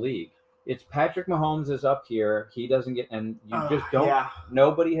quarterback in the league. It's Patrick Mahomes is up here. He doesn't get, and you just don't. Yeah.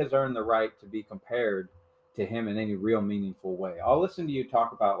 Nobody has earned the right to be compared to him in any real meaningful way. I'll listen to you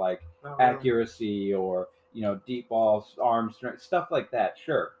talk about like accuracy or deep balls, arm strength, stuff like that.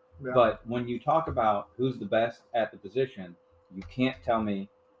 Sure, but when you talk about who's the best at the position, you can't tell me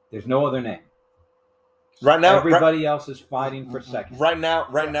there's no other name. Right now, everybody else is fighting for second. Right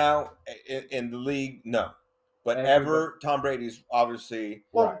now, in the league, no. But Tom Brady's obviously.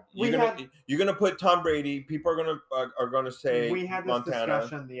 Well, you're gonna put Tom Brady. People are gonna say we had this Montana.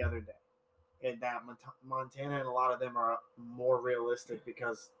 discussion the other day. That Montana and a lot of them are more realistic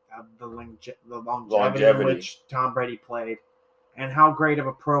because of the longevity in which Tom Brady played and how great of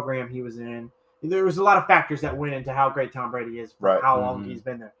a program he was in. There was a lot of factors that went into how great Tom Brady is for how long he's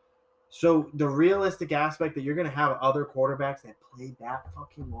been there. So the realistic aspect that you're going to have other quarterbacks that played that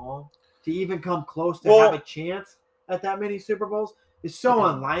fucking long to even come close to have a chance at that many Super Bowls is so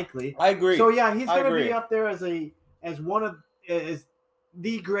unlikely. I agree. So yeah, he's going to be up there as the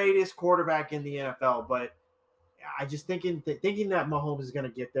greatest quarterback in the NFL. But I just thinking that Mahomes is going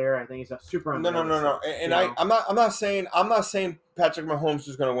to get there. I think he's a super. No. And I'm not saying Patrick Mahomes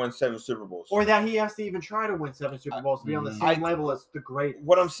is going to win 7 Super Bowls, or that he has to even try to win 7 Super Bowls to be on the same level as the great.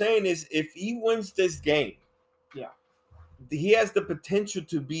 What I'm saying is, if he wins this game, he has the potential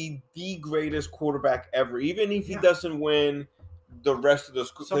to be the greatest quarterback ever, even if he doesn't win the rest of the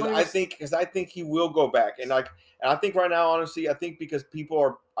school. I think he will go back, and I think right now, honestly, I think because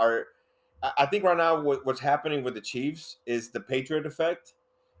people are. I think right now what's happening with the Chiefs is the Patriot effect,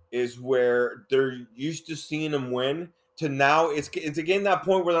 is where they're used to seeing them win to now it's again that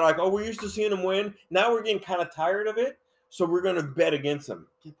point where they're like, oh, we're used to seeing them win. Now we're getting kind of tired of it, so we're going to bet against them.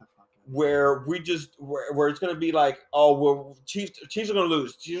 Where it's going to be like, oh, well, Chiefs are going to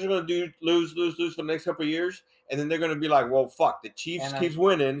lose. Chiefs are going to lose for the next couple of years, and then they're going to be like, well, fuck, the Chiefs keeps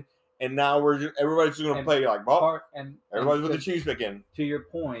winning. And now everybody's just going to play like, well, everybody's with the Chiefs again. To your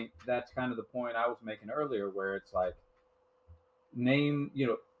point, that's kind of the point I was making earlier, where it's like, name,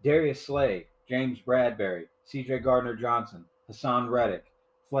 Darius Slay, James Bradbury, C.J. Gardner-Johnson, Hassan Reddick,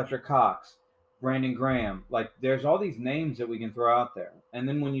 Fletcher Cox, Brandon Graham. Like, there's all these names that we can throw out there. And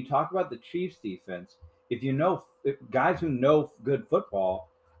then when you talk about the Chiefs defense, if guys who know good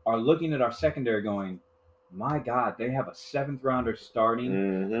football are looking at our secondary going, my God, they have a 7th rounder starting.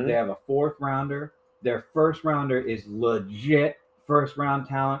 Mm-hmm. They have a 4th rounder. Their 1st rounder is legit 1st round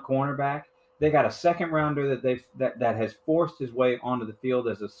talent cornerback. They got a 2nd rounder that has forced his way onto the field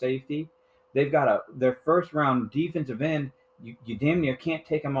as a safety. They've got their first round defensive end. You damn near can't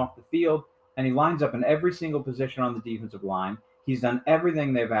take him off the field, and he lines up in every single position on the defensive line. He's done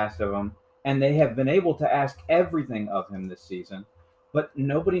everything they've asked of him, and they have been able to ask everything of him this season. But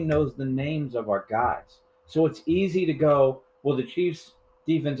nobody knows the names of our guys. So it's easy to go, well, the Chiefs'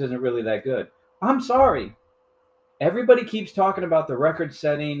 defense isn't really that good. I'm sorry. Everybody keeps talking about the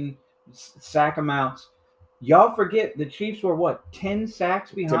record-setting sack amounts. Y'all forget the Chiefs were, 10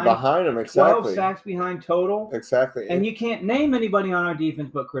 sacks behind? Behind them, exactly. 12 sacks behind total? Exactly. And you can't name anybody on our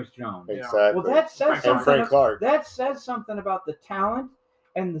defense but Chris Jones. Exactly. Well, that says something. Frank Clark. That says something about the talent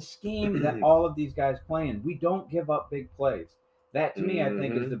and the scheme that all of these guys play in. We don't give up big plays. That, to me, I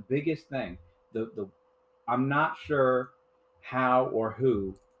think is the biggest thing. I'm not sure how or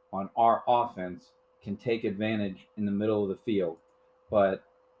who on our offense can take advantage in the middle of the field, but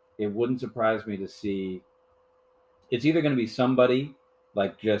it wouldn't surprise me to see it's either going to be somebody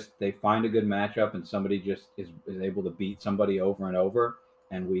like just they find a good matchup and somebody just is able to beat somebody over and over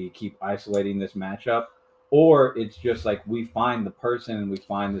and we keep isolating this matchup, or it's just like we find the person and we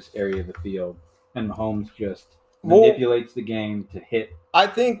find this area of the field and Mahomes just manipulates the game to hit. I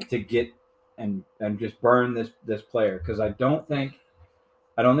think to get and just burn this player, because I don't think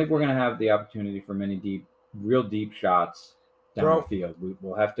we're going to have the opportunity for many real deep shots down the field.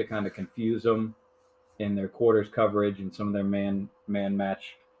 We'll have to kind of confuse them in their quarters coverage and some of their man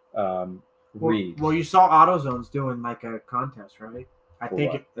match reads. Well, you saw AutoZone's doing like a contest, right? I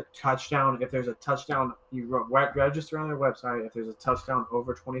think the touchdown, if there's a touchdown, you register on their website. If there's a touchdown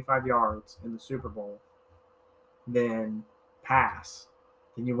over 25 yards in the Super Bowl, then pass.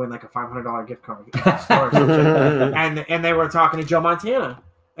 Then you win like a $500 gift card. and they were talking to Joe Montana,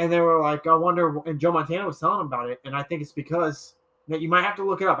 and they were like, I wonder. And Joe Montana was telling them about it, and I think it's because that you might have to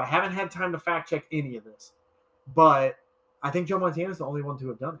look it up. I haven't had time to fact check any of this, but I think Joe Montana is the only one to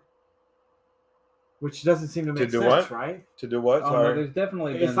have done it, which doesn't seem to make sense, right? To do what? Sorry, no, there's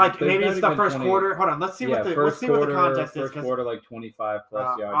definitely. It's like maybe it's the first quarter. Hold on, let's see what the contest is. First quarter, like 25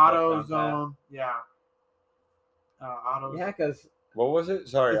 plus yards. AutoZone, yeah. AutoZone. Yeah, because. What was it?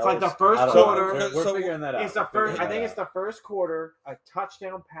 Sorry, it's like the first quarter. We're figuring that out. It's the first. I think it's the first quarter. A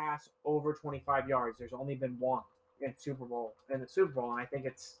touchdown pass over 25 yards. There's only been one in the Super Bowl, and I think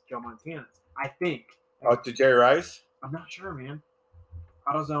it's Joe Montana's. I think. Oh, to Jerry Rice? I'm not sure, man.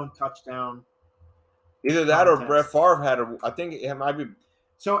 AutoZone touchdown. Either that or Brett Favre had a. I think it might be.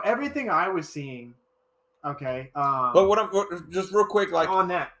 So everything I was seeing. Okay. But what just real quick, like on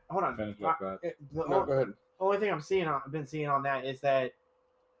that. Hold on. Finish up, go ahead. The only thing I've been seeing on that is that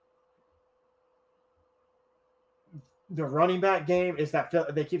the running back game is that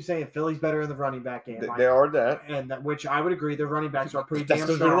they keep saying Philly's better in the running back game. They are that, and which I would agree. The running backs are pretty damn strong.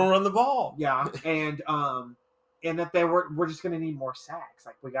 That's because they don't run the ball. Yeah, and that we're just going to need more sacks.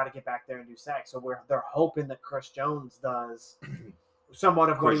 Like we got to get back there and do sacks. So they're hoping that Chris Jones does somewhat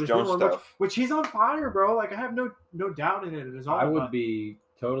of what he was doing, which he's on fire, bro. Like I have no doubt in it. It is all. I would be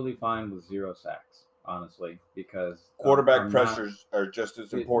totally fine with 0 sacks. Honestly, because quarterback pressures are just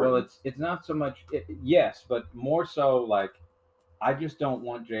as important. Well, it's not so much. Yes, but more so like I just don't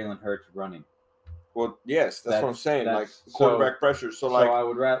want Jalen Hurts running. Well, yes, that's what I'm saying. Like quarterback pressure. So like I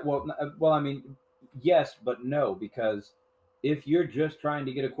would rather. Well, I mean, yes, but no, because if you're just trying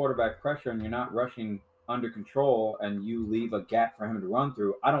to get a quarterback pressure and you're not rushing under control and you leave a gap for him to run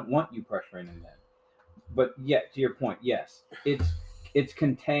through, I don't want you pressuring him then. But to your point, yes, it's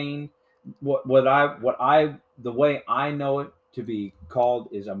contained. The way I know it to be called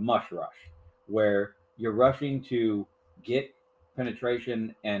is a mush rush, where you're rushing to get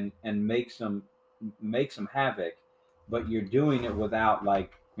penetration and make some havoc, but you're doing it without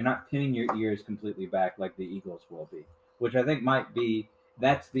you're not pinning your ears completely back like the Eagles will be, which I think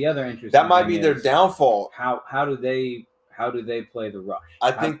that's the other interesting. That might be their downfall. How do they play the rush?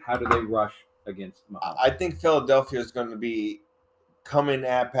 How do they rush against Mahomes? I think Philadelphia is going to be coming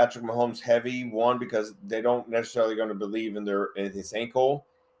at Patrick Mahomes heavy, one, because they don't necessarily going to believe in his ankle,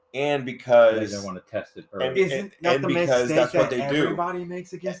 and because they don't want to test it early. And because that's what they do. Everybody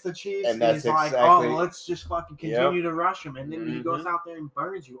makes against the Chiefs, and that's exactly. Let's just fucking continue to rush him, and then he goes out there and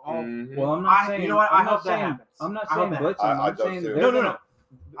burns you. Well, I'm not saying. You know what? I hope that happens. I'm not saying blitzing. I'm saying no.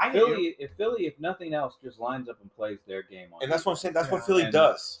 If nothing else, just lines up and plays their game on. And that's what I'm saying. That's what Philly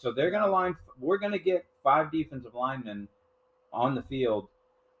does. So they're going to line. We're going to get 5 defensive linemen on the field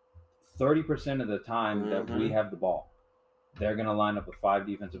 30% of the time that we have the ball. They're going to line up with 5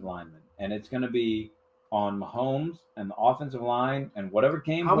 defensive linemen, and it's going to be on Mahomes and the offensive line and whatever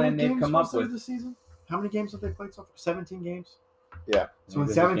game plan they've come up with this season. How many games have they played so far? 17 games. Yeah. So in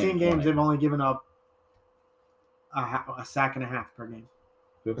 17 games, they've only given up a sack and a half per game.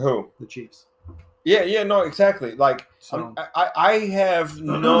 Who? The Chiefs. Yeah, no, exactly. Like, So, I have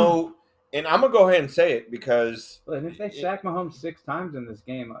no, and I'm gonna go ahead and say it because. Well, and if they sack Mahomes 6 times in this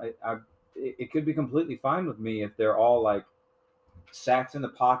game, it could be completely fine with me if they're all like sacks in the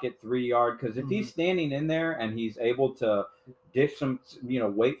pocket, 3-yard. Because if he's standing in there and he's able to dish some,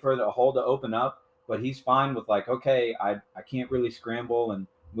 wait for the hole to open up, but he's fine with like, okay, I can't really scramble and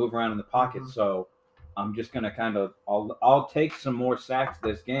move around in the pocket, so I'm just gonna kind of I'll take some more sacks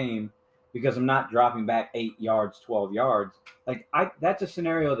this game because I'm not dropping back 8 yards, 12 yards. Like that's a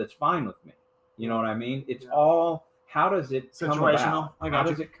scenario that's fine with me. You know what I mean? It's all how does it situational. Come about? How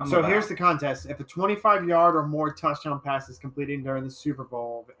does it come so about? Here's the contest: if a 25-yard or more touchdown pass is completed during the Super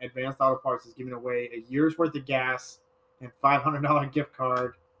Bowl, Advanced Auto Parts is giving away a year's worth of gas and $500 gift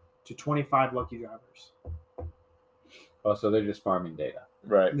card to 25 lucky drivers. Oh, so they're just farming data.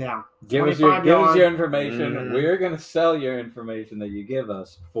 Right. Yeah. Give us your information. Mm-hmm. We're going to sell your information that you give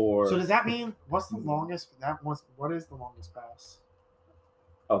us for. So does that mean what's the longest? What is the longest pass?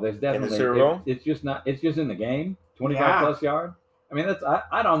 Oh, there's definitely. In the Super Bowl? It's just not. It's just in the game. 25 plus yard. I mean,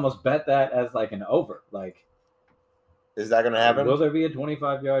 I'd almost bet that as like an over. Like, is that going to happen? Will there be a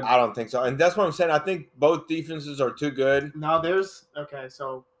 25-yard? I don't think so. And that's what I'm saying. I think both defenses are too good. No,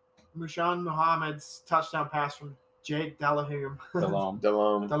 so Mushan Muhammad's touchdown pass from Jake Delhomme.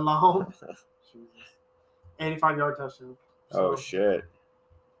 85-yard touchdown. So. Oh, shit.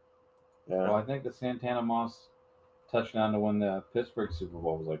 Yeah. Well, I think the Santana Moss touchdown to win the Pittsburgh Super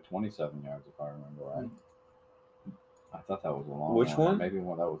Bowl was like 27 yards, if I remember right. I thought that was a long Which one? Maybe that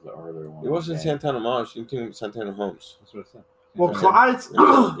was the earlier one. It wasn't Santana Moss. You think Santana Holmes. That's what I said. Well, Clyde's,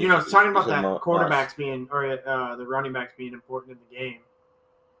 talking about that quarterbacks being, or the running backs being important in the game.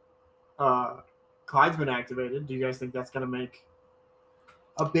 Clyde's been activated. Do you guys think that's going to make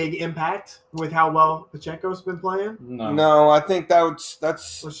a big impact with how well Pacheco's been playing? No, I think that's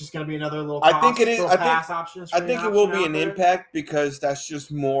it's just going to be another little. I think it is. Option, I think it will be an impact because that's just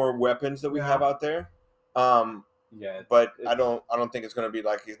more weapons that we have out there. Yeah, but I don't think it's going to be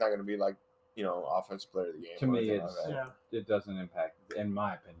like he's not going to be like offensive player of the game. To me, it doesn't impact. In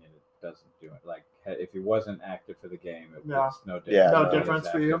my opinion, it doesn't do it. Like if he wasn't active for the game, it was no difference. Yeah, no difference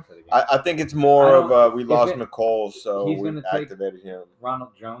for you. I think it's more of we lost McColl, so we activated him.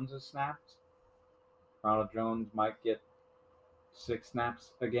 Ronald Jones' snaps. Ronald Jones might get 6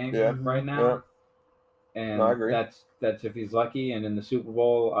 snaps a game right now. Yeah. And no, I agree. That's if he's lucky. And in the Super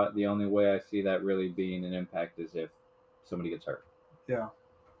Bowl, the only way I see that really being an impact is if somebody gets hurt. Yeah.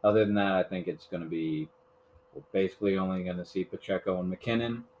 Other than that, I think it's going to be basically only going to see Pacheco and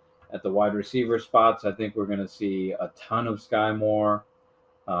McKinnon at the wide receiver spots. I think we're going to see a ton of Sky Moore,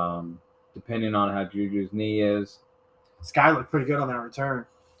 depending on how Juju's knee is. Sky looked pretty good on that return.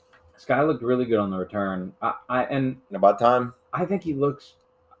 Sky looked really good on the return. And about time. I think he looks.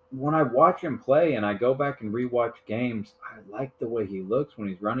 When I watch him play and I go back and rewatch games, I like the way he looks when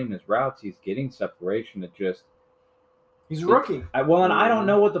he's running his routes. He's getting separation. He's a rookie. And I don't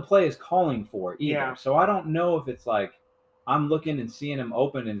know what the play is calling for either. Yeah. So I don't know if it's like I'm looking and seeing him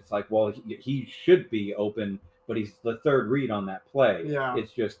open and it's like, well, he should be open, but he's the third read on that play. Yeah.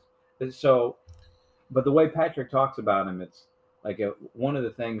 But the way Patrick talks about him, it's like one of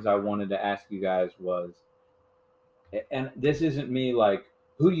the things I wanted to ask you guys was, and this isn't me like,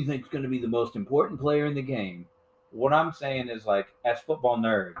 who do you think is going to be the most important player in the game? What I'm saying is, like, as football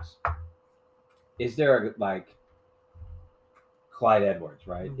nerds, is there Clyde Edwards,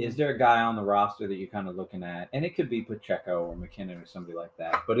 right? Mm-hmm. Is there a guy on the roster that you're kind of looking at? And it could be Pacheco or McKinnon or somebody like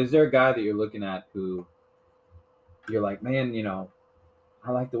that. But is there a guy that you're looking at who you're like, man,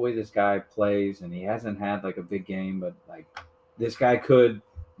 I like the way this guy plays, and he hasn't had, like, a big game, but, like, this guy could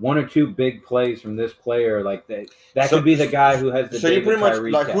 – 1 or 2 big plays from this player, like that could be the guy who has the. So you pretty much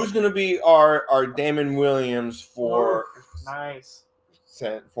like who's going to be our Damon Williams for the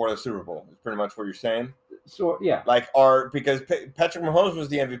Super Bowl? Is pretty much what you're saying. So yeah, like because Patrick Mahomes was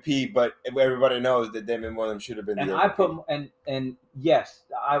the MVP, but everybody knows that Damon Williams should have been. And the MVP. And yes,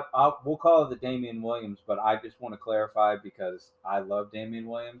 we'll call it the Damian Williams, but I just want to clarify because I love Damian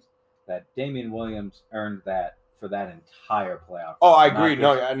Williams that Damian Williams earned that. For that entire playoff. Oh, I agree.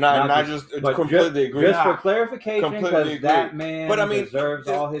 Not just completely agree. Just for clarification, because that man deserves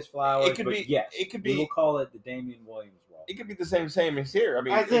all his flowers. It could be. We'll call it the Damian Williams role. It could be the same as here. I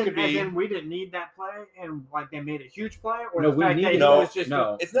mean, as in we didn't need that play, and like they made a huge play, or no, the fact that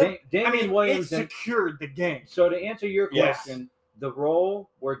it's not. Damian Williams it secured the game. So to answer your question, the role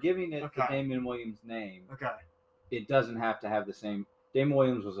we're giving it the Damian Williams name. Okay. It doesn't have to have the same. Damon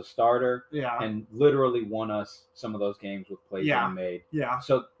Williams was a starter, and literally won us some of those games with plays that he made. Yeah.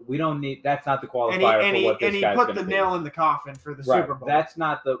 So we don't need. That's not the qualifier for what this guy's going to be. And he put the nail in the coffin for the Super Bowl. That's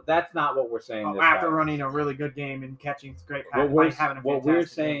not what we're saying. After running a really good game and catching great passes, what we're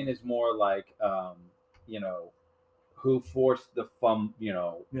saying is more like, who forced the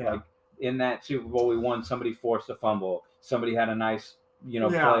like in that Super Bowl we won. Somebody forced a fumble. Somebody had a nice,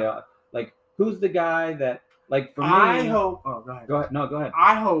 play. Like who's the guy that? Like for me, I hope. Oh, go ahead. Go ahead. No, go ahead.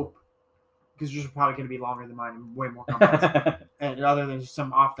 I hope, because yours are probably going to be longer than mine and way more complex, and other than just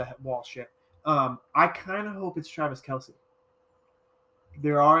some off the wall shit. I kind of hope it's Travis Kelce.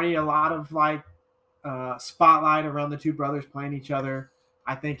 There are already a lot of spotlight around the two brothers playing each other.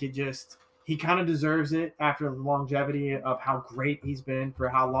 I think he kind of deserves it after the longevity of how great he's been for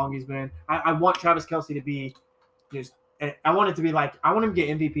how long he's been. I want Travis Kelce to be just. I want it to be I want him to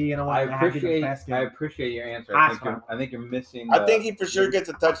get MVP, and I want him to have the best game. I appreciate your answer. I think you're missing. I think he for sure gets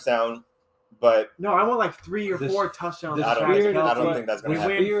a touchdown, but no, I want 3 or 4 touchdowns. I don't think that's going to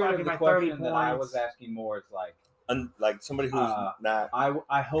happen. The spirit of the question that I was asking more is somebody who's not.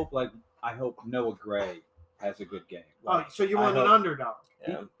 I hope Noah Gray has a good game. So you want an underdog?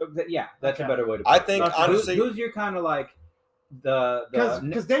 Yeah, that's a better way to put it. I think honestly, who's your kind of because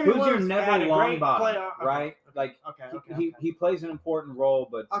who's your Neville Longbottom, right? Okay. He plays an important role,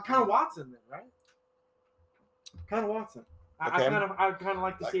 but kind of Watson then, right? Kind of Watson. Okay. I kind of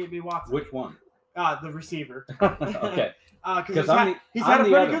like to see it be Watson. Which one? The receiver. Okay. Because he's had a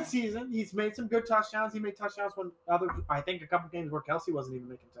pretty good season. He's made some good touchdowns. He made touchdowns when I think a couple games where Kelce wasn't even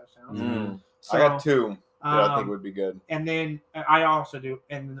making touchdowns. Mm-hmm. So, I got 2 that I think would be good. And then I also do,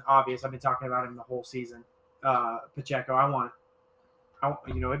 and obvious, I've been talking about him the whole season. Pacheco,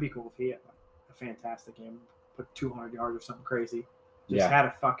 it'd be cool if he had a fantastic game, put 200 yards or something crazy. Had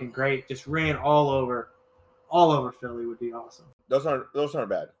a fucking great, just ran all over Philly would be awesome. Those aren't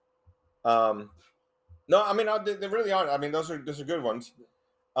bad. No, I mean they really aren't. I mean those are good ones.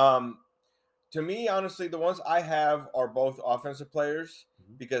 To me, honestly, the ones I have are both offensive players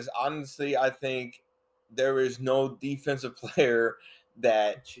because honestly, I think there is no defensive player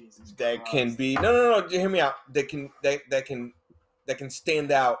that can be no. Hear me out. That can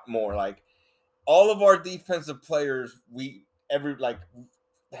stand out more. Like all of our defensive players,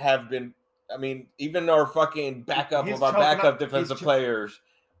 have been. I mean, even our fucking backup defensive players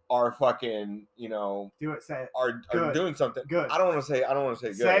are fucking, are doing something. Good. I don't want to say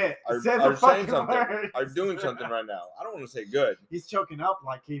good. Say it. Are saying something. Words. Are doing something right now. I don't want to say good. He's choking up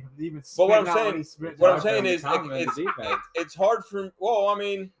like he even. But what I'm saying is, it's hard for. Well, I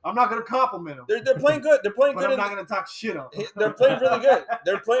mean, I'm not going to compliment him. They're playing good. They're playing but good. I'm not going to talk shit on them. They're playing really good.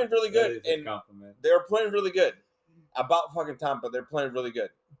 They're playing really good. And they're playing really good. About fucking time, but they're playing really good.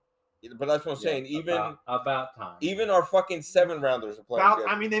 But that's what I'm saying. About time. Even our fucking 7-rounders are playing good.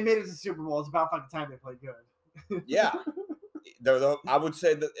 I mean, they made it to the Super Bowl. It's about fucking time they played good. Yeah. I would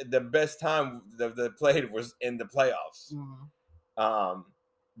say that the best time they played was in the playoffs. Mm-hmm.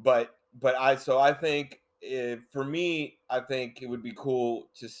 I think for me, I think it would be cool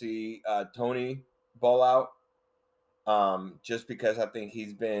to see Tony ball out. Just because I think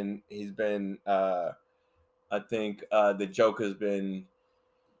he's been. I think the joke has been.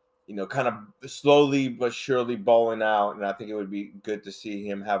 Kind of slowly but surely balling out, and I think it would be good to see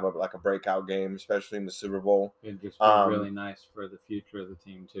him have a breakout game, especially in the Super Bowl. It'd just be really nice for the future of the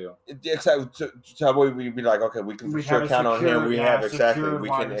team too. Exactly. So we'd be like, okay, we can for sure count on him. We have exactly. We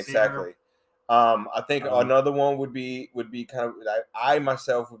can exactly. I think another one would be kind of. I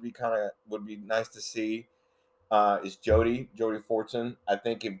myself would be nice to see. Is Jody Fortson? I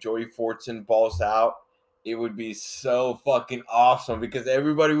think if Jody Fortson balls out. It would be so fucking awesome because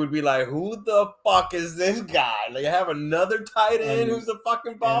everybody would be like, who the fuck is this guy? Like, have another tight end who's a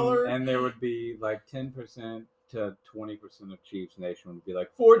fucking baller? And there would be 10% to 20% of Chiefs Nation would be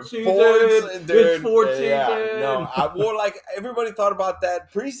like, Ford season, it's Ford season. No, everybody thought about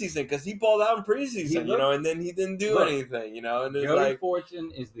that preseason because he balled out in preseason, and then he didn't do anything, and it's Jody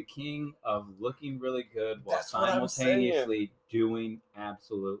Fortson is the king of looking really good while simultaneously doing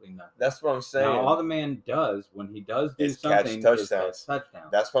absolutely nothing. That's what I'm saying. Now, all the man does when he does do something is catch touchdowns.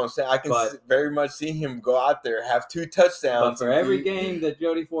 That's what I'm saying. I can very much see him go out there, have 2 touchdowns. But for every game that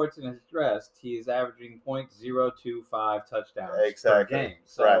Jody Fortson has dressed, he is averaging .025 touchdowns per game.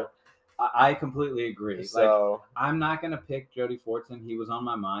 So I completely agree. So I'm not going to pick Jody Fortson. He was on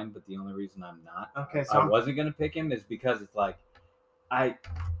my mind, but the only reason I'm not, I wasn't going to pick him is because it's I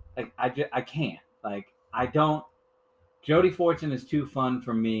can't. I don't. Jody Fortson is too fun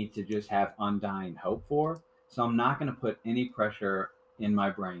for me to just have undying hope for, so I'm not going to put any pressure in my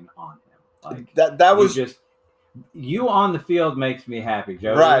brain on him. That was just You on the field makes me happy,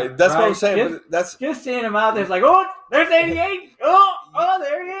 Joe. Right, that's what I'm saying. That's just seeing him out there. It's like, oh, there's 88. Oh,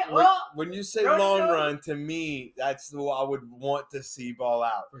 there he is. When you say long run, to me, that's who I would want to see ball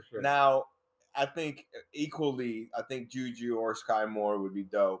out. For sure. Now, I think equally, Juju or Sky Moore would be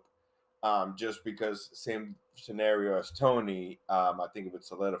dope. Just because same scenario as Tony, I think it would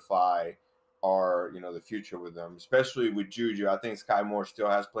solidify our, the future with them, especially with Juju. I think Sky Moore still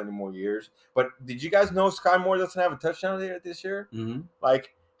has plenty more years. But did you guys know Sky Moore doesn't have a touchdown this year? Mm-hmm.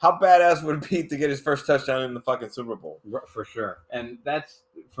 Like, how badass would it be to get his first touchdown in the fucking Super Bowl? For sure. And that's,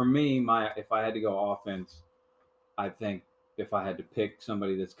 for me, if I had to go offense, I think if I had to pick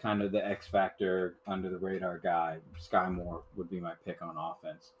somebody that's kind of the X factor, under the radar guy, Sky Moore would be my pick on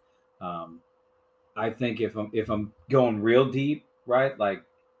offense. I think if I'm going real deep, right, like,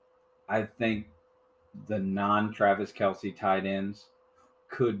 I think the non-Travis Kelce tight ends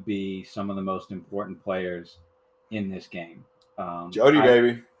could be some of the most important players in this game. Jody,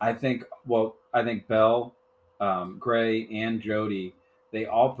 baby. I think Bell, Gray, and Jody, they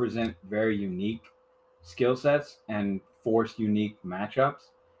all present very unique skill sets and force unique matchups.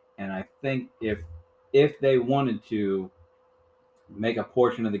 And I think if they wanted to make a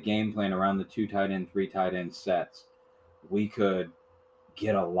portion of the game plan around the 2 tight end, 3 tight end sets, we could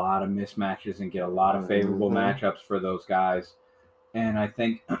get a lot of mismatches and get a lot of favorable matchups for those guys. And I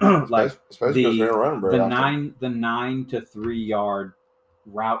think like the 9 to 3 yard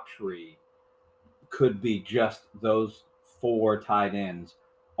route tree could be just those 4 tight ends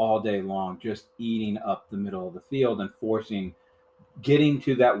all day long, just eating up the middle of the field and getting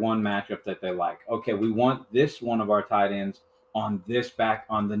to that one matchup that they like. Okay, we want this one of our tight ends on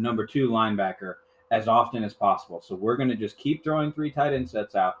the number 2 linebacker as often as possible. So we're going to just keep throwing 3 tight end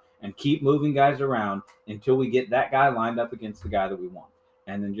sets out and keep moving guys around until we get that guy lined up against the guy that we want.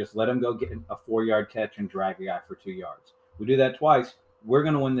 And then just let him go get a 4-yard catch and drag a guy for 2 yards. We do that twice, we're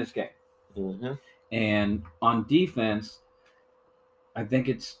going to win this game. Mm-hmm. And on defense, I think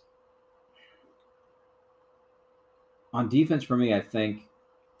for me, I think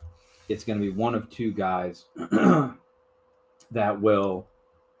it's going to be one of 2 guys that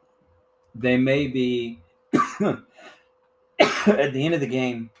they may be at the end of the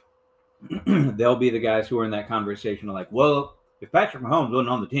game, they'll be the guys who are in that conversation of like, well, if Patrick Mahomes wasn't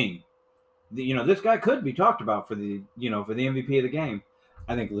on the team, this guy could be talked about for the MVP of the game.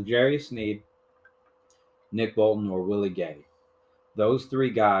 I think L'Jarius Sneed, Nick Bolton, or Willie Gay, those 3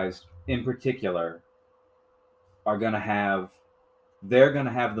 guys in particular they're going to have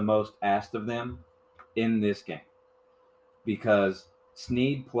the most asked of them in this game, because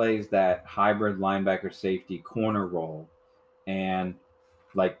Sneed plays that hybrid linebacker safety corner role, and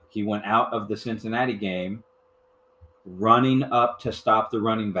like he went out of the Cincinnati game running up to stop the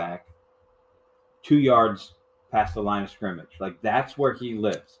running back 2 yards past the line of scrimmage. Like, that's where he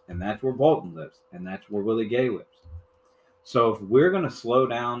lives, and that's where Bolton lives, and that's where Willie Gay lives. So if we're going to slow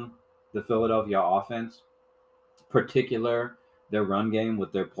down the Philadelphia offense, particular their run game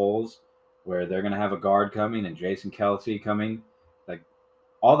with their pulls, where they're going to have a guard coming and Jason Kelce coming, like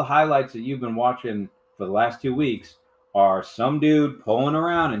all the highlights that you've been watching for the last 2 weeks are some dude pulling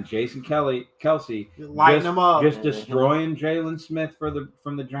around and Jason Kelce lighting them up, just destroying Jalen Smith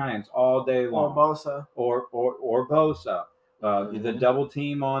from the Giants all day long. Or Bosa. The double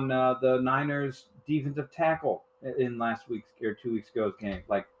team on the Niners defensive tackle in last week's or 2 weeks ago's game.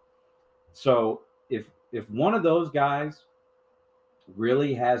 Like, so if one of those guys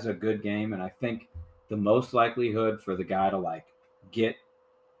really has a good game, and I think the most likelihood for the guy to like get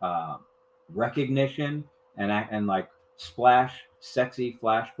recognition and like sexy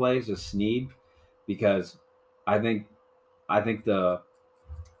flash plays is Sneed, because I think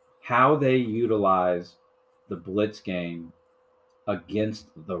how they utilize the blitz game against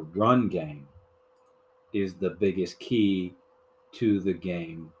the run game is the biggest key to the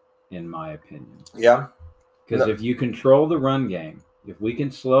game, in my opinion. Yeah. Because if you control the run game, if we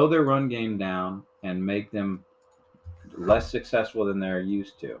can slow their run game down and make them less successful than they're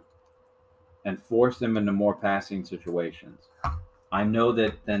used to and force them into more passing situations, I know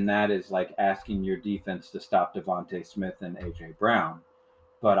that then that is like asking your defense to stop Devontae Smith and A.J. Brown.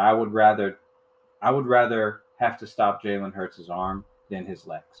 But I would rather have to stop Jalen Hurts' arm than his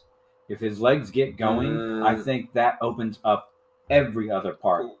legs. If his legs get going, I think that opens up every other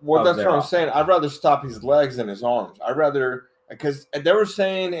part. Well, that's what I'm saying. I'd rather stop his legs than his arms. I'd rather Because they were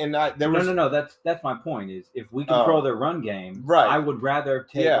saying, and no. That's my point. Is if we control their run game, right? I would rather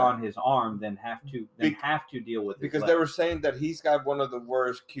take on his arm than have to deal with. Because they were saying that he's got one of the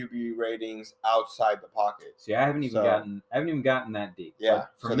worst QB ratings outside the pocket. See, I haven't even gotten that deep. Yeah.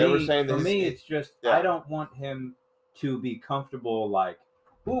 They were saying for me, it's just I don't want him to be comfortable like,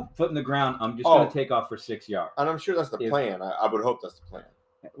 ooh, foot in the ground. I'm just going to take off for 6 yards. And I'm sure that's the plan. I would hope that's the plan.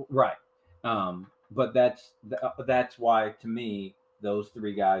 Right. But that's why, to me, those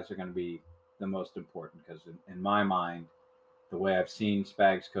three guys are going to be the most important because in my mind, the way I've seen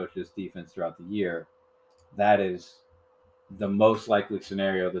Spags coach this defense throughout the year, that is the most likely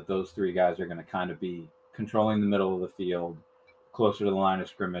scenario that those three guys are going to kind of be controlling the middle of the field, closer to the line of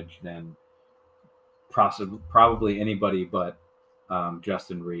scrimmage than probably anybody but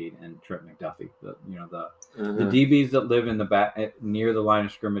Justin Reed and Trent McDuffie. The DBs that live in the back near the line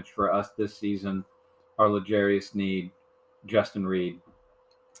of scrimmage for us this season are L'Jarius Sneed, Justin Reed,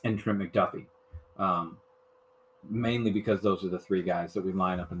 and Trent McDuffie. Mainly because those are the three guys that we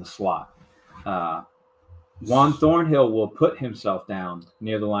line up in the slot. Juan Thornhill will put himself down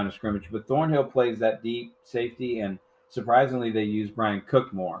near the line of scrimmage, but Thornhill plays that deep safety, and surprisingly, they use Brian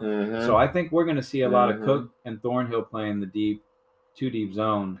Cook more. Mm-hmm. So I think we're going to see a lot of Cook and Thornhill playing the two deep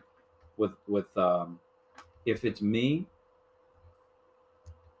zone with if it's me,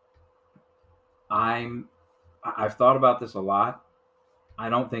 I've thought about this a lot. I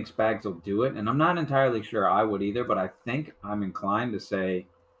don't think Spags will do it, and I'm not entirely sure I would either, but I think I'm inclined to say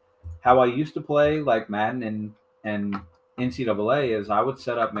how I used to play like Madden and NCAA is I would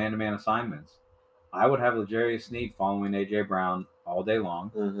set up man-to-man assignments. I would have L'Jarius Sneed following A.J. Brown all day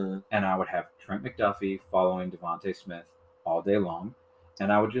long, and I would have Trent McDuffie following Devontae Smith all day long,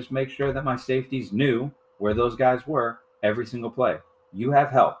 and I would just make sure that my safeties knew where those guys were every single play. You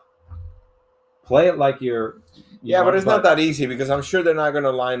have help. Play it like you're... but it's not that easy because I'm sure they're not going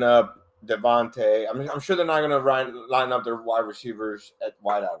to line up Devontae. I mean, I'm sure they're not going to line up their wide receivers at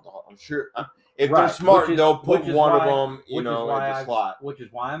wide out. I'm sure if they're smart, they'll put one of them, in the slot. Which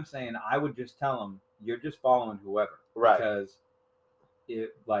is why I'm saying I would just tell them you're just following whoever, right? Because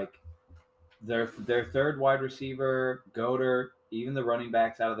their third wide receiver, Goddard, even the running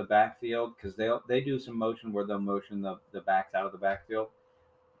backs out of the backfield, because they do some motion where they'll motion the backs out of the backfield.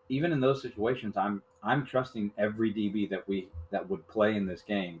 Even in those situations, I'm trusting every DB that would play in this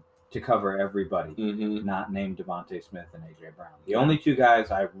game to cover everybody, not named Devontae Smith and A.J. Brown. The only two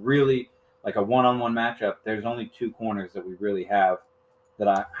guys I really like a one-on-one matchup. There's only two corners that we really have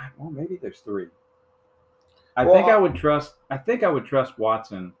that maybe there's three. I think I would trust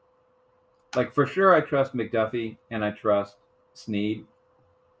Watson. Like for sure, I trust McDuffie and I trust Sneed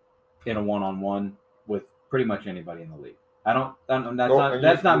in a one-on-one with pretty much anybody in the league.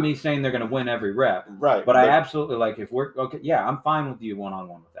 That's not me saying they're going to win every rep, right? But I absolutely if we're okay. Yeah, I'm fine with you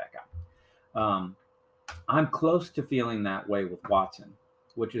one-on-one with that guy. I'm close to feeling that way with Watson,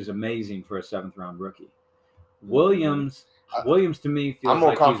 which is amazing for a 7th-round rookie. Williams to me feels I'm more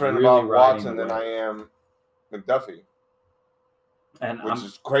like confident he's really about Watson than I am McDuffie, which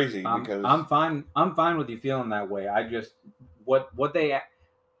is crazy because I'm fine with you feeling that way. I just what they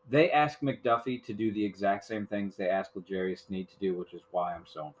ask McDuffie to do the exact same things they ask L'Jarius Sneed to do, which is why I'm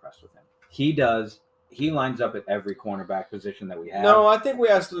so impressed with him. He lines up at every cornerback position that we have. No, I think we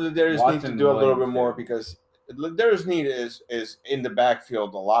asked L'Jarius Sneed to do a little bit more because L'Jarius Sneed is in the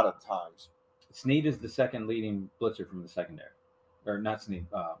backfield a lot of times. Sneed is the second leading blitzer from the secondary. Or not Sneed,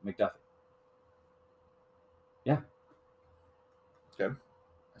 McDuffie. Yeah. Okay.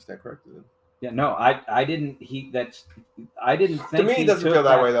 I stand corrected then. Yeah, no, I didn't think to me it doesn't feel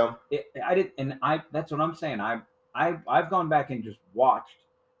that way though. That's what I'm saying. I've gone back and just watched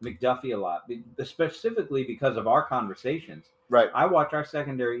McDuffie a lot, specifically because of our conversations. Right. I watch our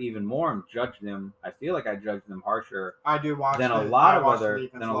secondary even more and judge them. I feel like I judge them harsher. I do watch than a lot of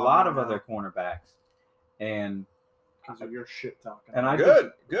other cornerbacks, and because of your shit talking. And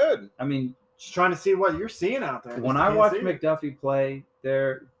good. I mean, just trying to see what you're seeing out there. When I watch McDuffie play,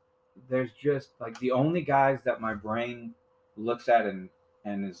 there's just like the only guys that my brain looks at and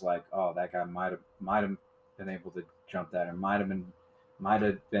is like, oh, that guy might have been able to jump that, or might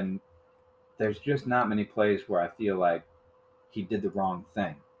have been. There's just not many plays where I feel like he did the wrong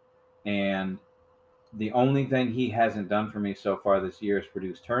thing, and the only thing he hasn't done for me so far this year is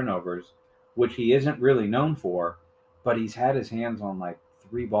produce turnovers, which he isn't really known for, but he's had his hands on like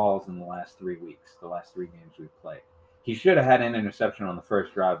 3 balls in the last 3 weeks, the last 3 games we've played. He should have had an interception on the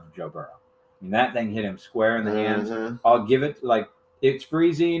first drive of Joe Burrow. I mean, that thing hit him square in the hands. I'll give it, it's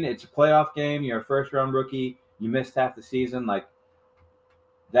freezing. It's a playoff game. You're a first-round rookie. You missed half the season.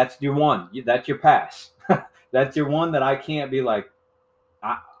 That's your one. That's your pass. That's your one that I can't be like,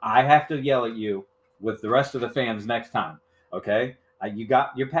 I have to yell at you with the rest of the fans next time. Okay, you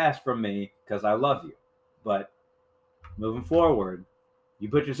got your pass from me because I love you, but moving forward, you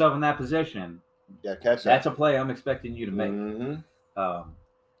put yourself in that position. Yeah, catch that. That's a play I'm expecting you to make.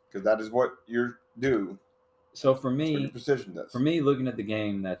 Because that is what you're due. So for me, precision does. For me, looking at the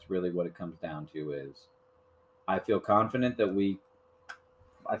game, that's really what it comes down to. Is I feel confident that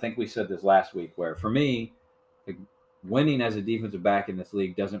I think we said this last week, where for me, winning as a defensive back in this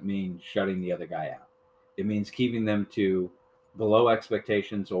league doesn't mean shutting the other guy out. It means keeping them to below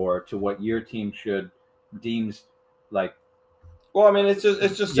expectations or to what your team deems like. Well, I mean, it's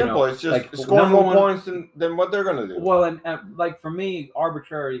just simple. It's just like scoring more points than what they're going to do. Well, and like for me,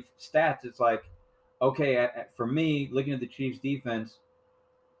 arbitrary stats, it's like, okay, for me, looking at the Chiefs' defense,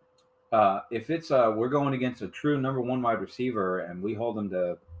 if it's we're going against a true number one wide receiver and we hold them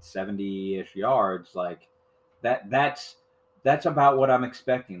to 70-ish yards, like that's about what I'm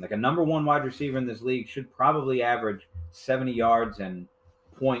expecting. Like a number one wide receiver in this league should probably average 70 yards and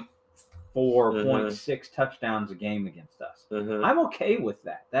 0.6 touchdowns a game against us. I'm okay with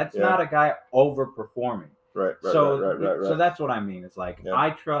that. That's not a guy overperforming. Right. So that's what I mean. It's like I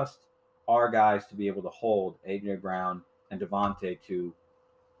trust our guys to be able to hold A.J. Brown and Devontae to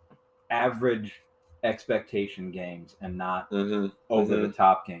average expectation games and not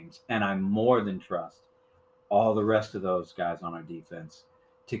over-the-top games. And I more than trust all the rest of those guys on our defense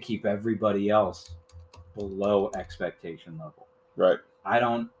to keep everybody else below expectation level. Right.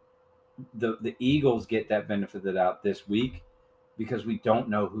 The Eagles get that benefit of the doubt this week because we don't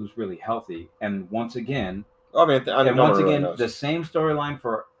know who's really healthy. And once again, the same storyline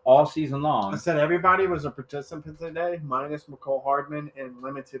for all season long. I said everybody was a participant today, minus McCole Hardman, and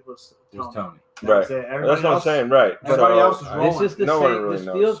limited was Tony. Right. That's what I'm saying. Right. Everybody else is rolling. This is the same. This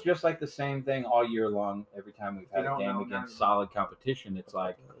feels just like the same thing all year long. Every time we've had a game against solid competition, it's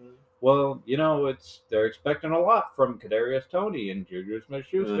like, well, they're expecting a lot from Kadarius Toney and Juju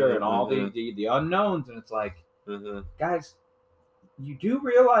Smith-Schuster and all the unknowns, and it's like, guys, you do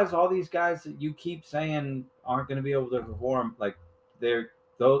realize all these guys that you keep saying aren't going to be able to perform, like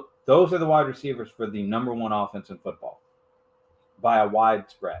those are the wide receivers for the number one offense in football by a wide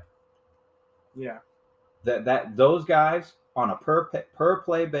spread. Yeah, that those guys on a per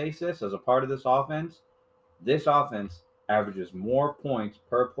play basis as a part of this offense averages more points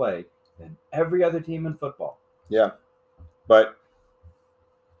per play than every other team in football. Yeah, but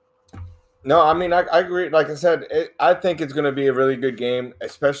no, I mean I agree. Like I said, I think it's going to be a really good game,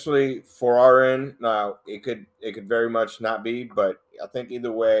 especially for our end. Now it could very much not be, but I think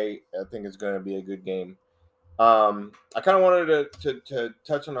either way, I think it's going to be a good game. I kind of wanted to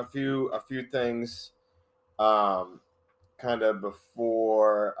touch on a few things, kind of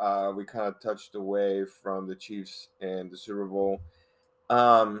before we kind of touched away from the Chiefs and the Super Bowl.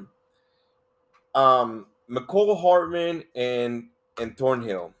 McCole Hardman and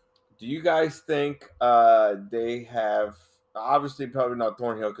Thornhill. Do you guys think they have obviously probably not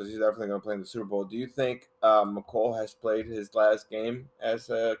Thornhill because he's definitely going to play in the Super Bowl? Do you think McCole has played his last game as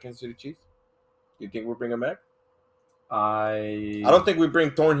Kansas City Chiefs? Do you think we'll bring him back? I don't think we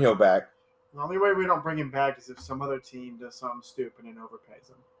bring Thornhill back. The only way we don't bring him back is if some other team does something stupid and overpays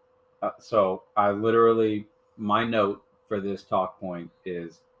him. So my note for this talk point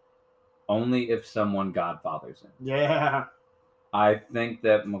is only if someone godfathers him. Yeah. I think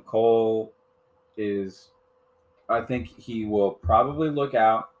that McCole I think he will probably look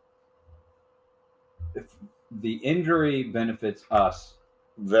out. If the injury benefits us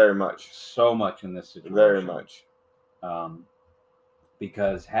very much, so much in this situation. Very much.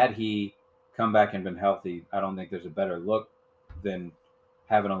 Because had he come back and been healthy, I don't think there's a better look than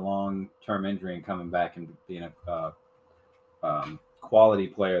having a long-term injury and coming back and being a quality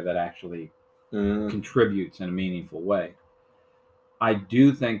player that actually contributes in a meaningful way. I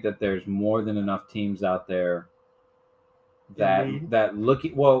do think that there's more than enough teams out there that look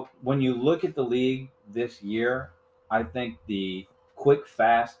at, when you look at the league this year, I think the quick,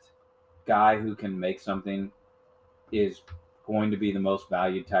 fast guy who can make something is going to be the most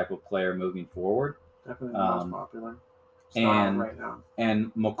valued type of player moving forward. Definitely the most popular star right now.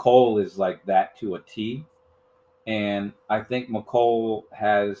 And McCole is like that to a T. And I think McCole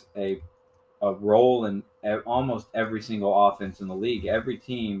has a role in almost every single offense in the league. Every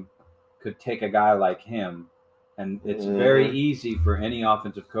team could take a guy like him, and it's very easy for any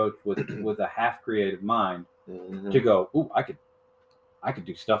offensive coach with a half creative mind to go, "Ooh, I could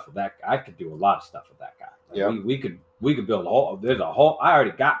do stuff with that guy. I could do a lot of stuff with that guy. Like we could build I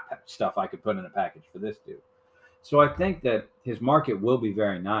already got stuff I could put in a package for this dude." So I think that his market will be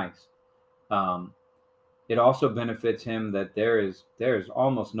very nice. it also benefits him that there's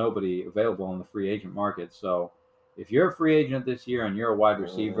almost nobody available on the free agent market. So if you're a free agent this year and you're a wide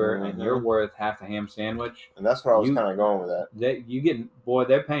receiver and you're worth half a ham sandwich, and that's where I was kind of going with that.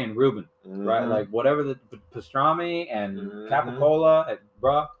 They're paying Ruben, right? Like whatever the pastrami and capicola,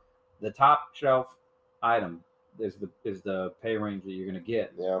 bruh, the top shelf item is the pay range that you're going to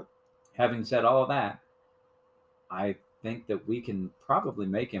get. Yeah. Having said all of that, I think that we can probably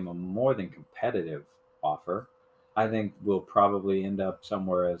make him a more than competitive offer. I think we'll probably end up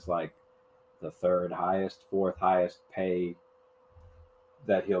somewhere as like the third highest, fourth highest pay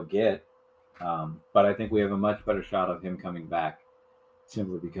that he'll get. But I think we have a much better shot of him coming back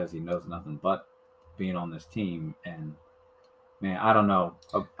simply because he knows nothing but being on this team. And man, I don't know.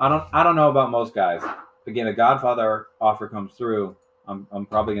 I don't know about most guys. Again, a Godfather offer comes through, I'm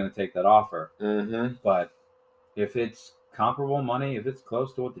probably going to take that offer. Mm-hmm. But if it's comparable money, if it's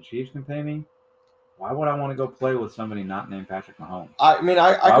close to what the Chiefs can pay me, why would I want to go play with somebody not named Patrick Mahomes? I mean,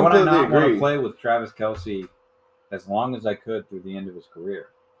 I why would I completely not agree. want to play with Travis Kelce as long as I could through the end of his career?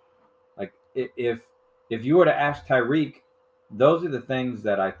 Like, if you were to ask Tyreek, those are the things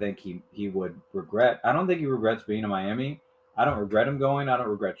that I think he would regret. I don't think he regrets being in Miami. I don't regret him going. I don't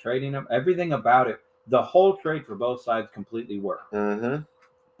regret trading him. Everything about it, the whole trade for both sides completely worked. Mm-hmm.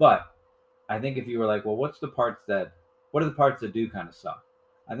 But I think if you were like, well, what are the parts that do kind of suck?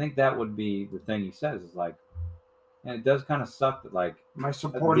 I think that would be the thing he says is like, and it does kind of suck that like my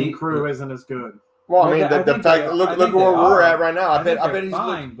supporting crew isn't as good. Well, I mean, the fact look where we're at right now. I bet he's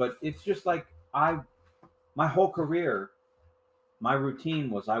fine, but it's just like my whole career, my routine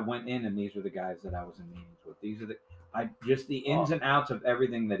was I went in and these are the guys that I was in meetings with. These are the ins and outs of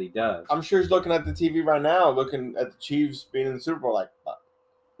everything that he does. I'm sure he's looking at the TV right now, looking at the Chiefs being in the Super Bowl, like,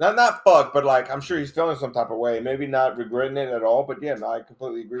 not fuck, but like, I'm sure he's feeling some type of way. Maybe not regretting it at all, but yeah, no, I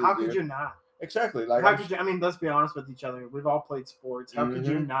completely agree with you. How could you not? Exactly. Like, how could you? I mean, let's be honest with each other. We've all played sports. How could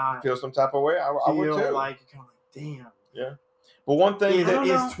you not feel some type of way? I would too. Like, you're kind of like, damn. Yeah. But one thing is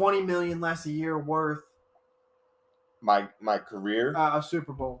 $20 million less a year worth my career? A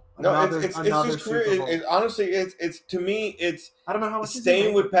Super Bowl. No, it's just career. Honestly, it's to me, it's I don't know how much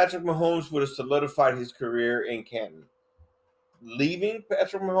staying with Patrick Mahomes would have solidified his career in Canton. Leaving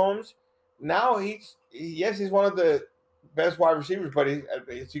Patrick Mahomes, now he's one of the best wide receivers, but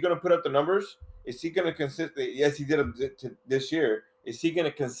is he going to put up the numbers? Is he going to consistently? Yes, he did this year. Is he going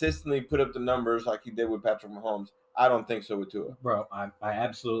to consistently put up the numbers like he did with Patrick Mahomes? I don't think so with Tua. Bro, I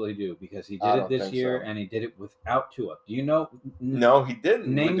absolutely do because he did it this year and he did it without Tua. Do you know? No, he didn't.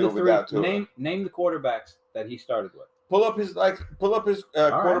 Name the name the quarterbacks that he started with. Pull up his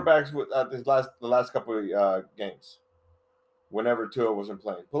quarterbacks with the last couple of games. Whenever Tua wasn't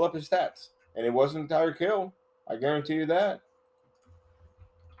playing, pull up his stats, and it wasn't Tyreek Hill. I guarantee you that.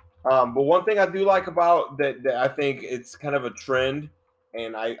 But one thing I do like about that I think it's kind of a trend,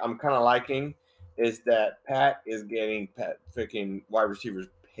 and I'm kind of liking, is that Pat is getting freaking wide receivers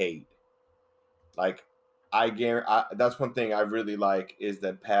paid. Like, I guarantee that's one thing I really like is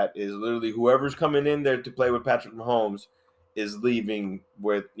that Pat is literally whoever's coming in there to play with Patrick Mahomes is leaving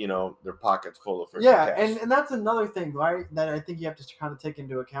with, their pockets full of cash. And that's another thing, right, that I think you have to kind of take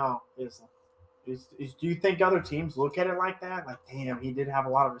into account is do you think other teams look at it like that? Like, damn, he did have a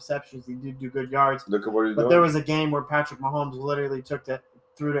lot of receptions. He did do good yards. Look at what he's doing. But there was a game where Patrick Mahomes literally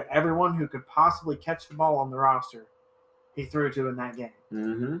threw to everyone who could possibly catch the ball on the roster. He threw to in that game.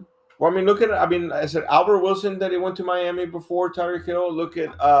 Mm-hmm. Well, I mean, look at I said Albert Wilson that he went to Miami before Tyreek Hill. Look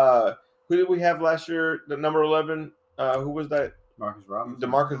at who did we have last year? The number 11. Who was that?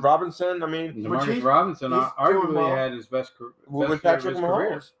 DeMarcus Robinson. I mean, DeMarcus Robinson arguably had his best career with Patrick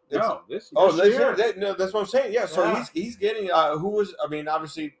Mahomes. This year. No, that's what I'm saying. Yeah, so he's getting who was. I mean,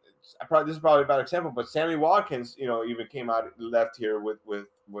 obviously, this is probably a bad example, but Sammy Watkins, even came out left here with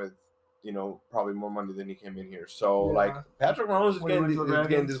probably more money than he came in here. So like Patrick Mahomes is getting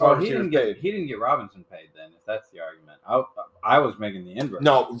this. He didn't get Robinson paid then. If that's the argument, I was making the inverse.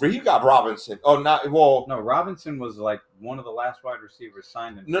 No, he got Robinson. Oh, no, Robinson was like one of the last wide receivers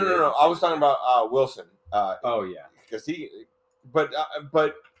signed. No. I was talking about Wilson. Because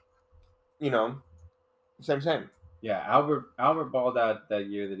same. Yeah, Albert balled out that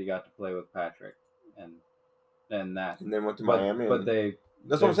year that he got to play with Patrick, and then went to Miami. But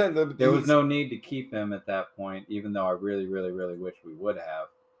that's what I'm saying. There was no need to keep him at that point, even though I really, really, really wish we would have.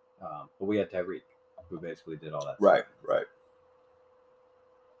 But we had Tyreek, who basically did all that. Right.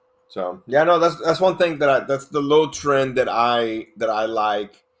 So yeah, no, that's one thing that's the low trend that I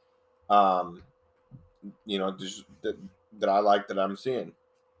like. Just that I like that I'm seeing.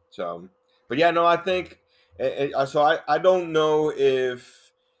 So, but yeah, no, I think. So I don't know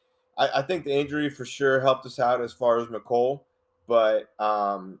if I think the injury for sure helped us out as far as McCole, but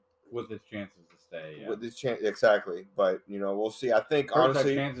with his chances to stay, yeah. With his chance, exactly. But we'll see. I think Hurts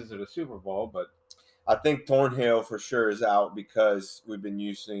honestly, our chances at a Super Bowl, but I think Thornhill for sure is out because we've been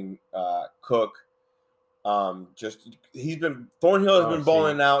using Cook. Thornhill has been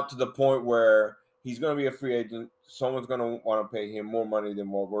balling out to the point where he's going to be a free agent. Someone's going to want to pay him more money than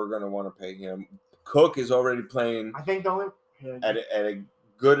what we're going to want to pay him. Cook is already playing. I think at a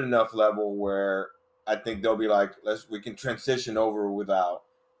good enough level where I think they'll be like, we can transition over without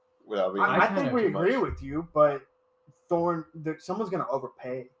being. I think we agree with you, but someone's going to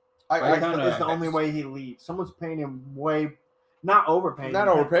overpay. It's the only way he leaves. Someone's paying him not overpaying. Not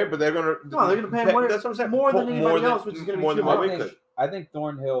overpay, but they're going to. No, they're going to pay him that's what I'm saying. More than anybody else, which is going to be more than what we could. I think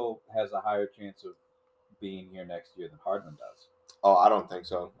Thornhill has a higher chance of being here next year than Hardman does. Oh, I don't think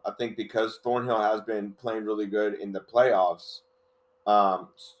so. I think because Thornhill has been playing really good in the playoffs,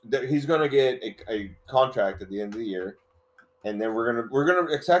 he's going to get a contract at the end of the year, and then we're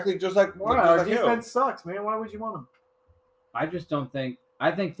gonna exactly just like. Our defense sucks, man. Why would you want him? I just don't think.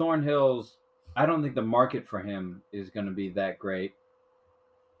 I think Thornhill's. I don't think the market for him is going to be that great.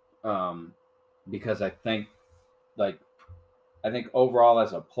 Because I think overall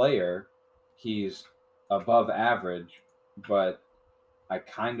as a player, he's above average, but I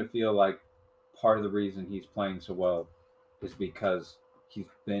kind of feel like part of the reason he's playing so well is because he's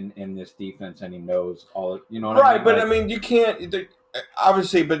been in this defense and he knows all. You know what I mean? Right, but I mean, you can't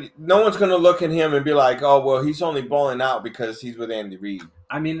obviously, but no one's going to look at him and be like, "Oh, well, he's only balling out because he's with Andy Reid."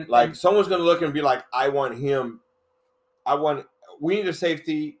 I mean, someone's going to look and be like, "I want him. We need a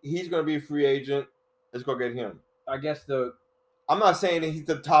safety. He's going to be a free agent. Let's go get him." I guess I'm not saying that he's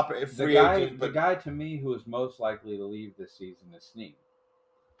the top free agent, but the guy to me who is most likely to leave this season is Snead.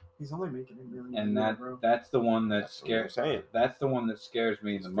 He's only making $1 million. And that's the one that scares. That's the one that scares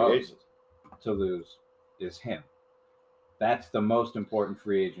me the most to lose is him. That's the most important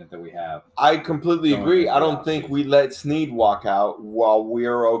free agent that we have. I completely agree. I don't think we let Snead walk out while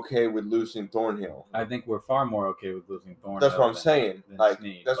we're okay with losing Thornhill. I think we're far more okay with losing Thornhill. That's what I'm saying.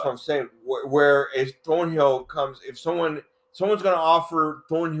 That's what I'm saying. Where if Thornhill comes, if someone's going to offer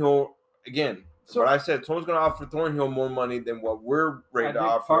Thornhill again. So what I said, someone's going to offer Thornhill more money than what we're ready to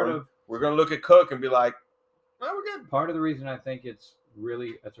offer. We're going to look at Cook and be like, "No, we're good." Part of the reason I think it's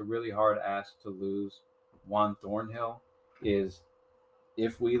a really hard ask to lose Juan Thornhill is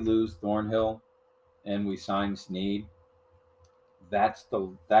if we lose Thornhill and we sign Snead, that's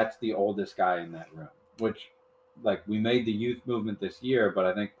the oldest guy in that room. Which, we made the youth movement this year, but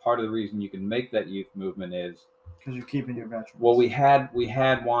I think part of the reason you can make that youth movement is because you're keeping your veterans. Well, we had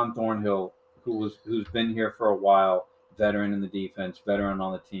Juan Thornhill, who's been here for a while, veteran in the defense, veteran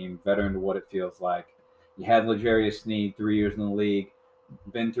on the team, veteran to what it feels like. You had L'Jarius Snead, 3 years in the league,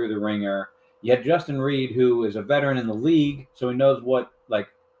 been through the ringer. You had Justin Reed, who is a veteran in the league, so he knows what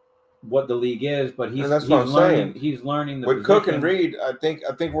the league is, but he's learning. He's learning the with position. Cook and Reed. I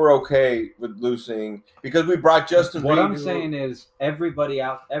think we're okay with losing because we brought Justin. What Reed, I'm saying is everybody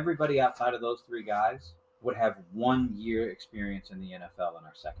outside of those 3 guys would have 1 year experience in the NFL in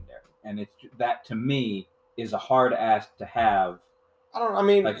our secondary, and that to me is a hard ask to have. I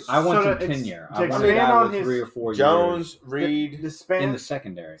want some tenure. I want a guy with 3 or 4 Jones, years. Reed, in the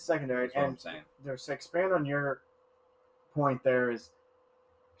secondary. That's what I'm saying. To expand on your point, there is,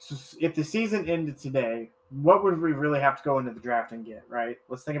 if the season ended today, what would we really have to go into the draft and get? Right?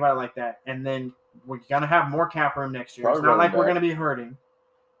 Let's think about it like that. And then we're gonna have more cap room next year. It's not like we're gonna be hurting.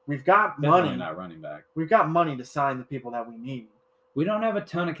 We've got money. Not running back. We've got money to sign the people that we need. We don't have a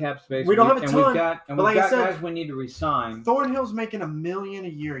ton of cap space. We don't have a ton. We've got guys we need to resign. Thornhill's making $1 million a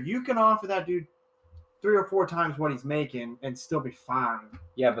year. You can offer that dude 3 or 4 times what he's making and still be fine.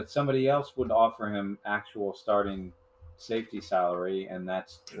 Yeah, but somebody else would offer him actual starting safety salary, and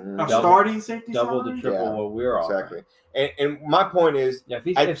that's starting safety double salary? to triple what we're offering. Exactly. And my point is,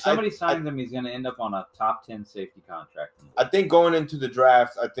 if somebody signs him, he's going to end up on a top 10 safety contract. I think going into the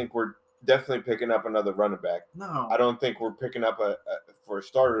draft, I think we're definitely picking up another running back. No, I don't think we're picking up for a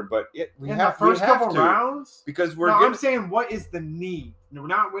starter, but we in have the first couple rounds because we're. I'm saying, what is the need? No,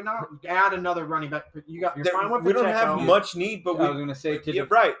 we're not add another running back. You're fine with we don't have much need, but I was going to say,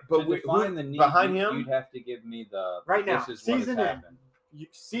 right. But to define the need behind him, you'd have to give me the right now. This is season ended.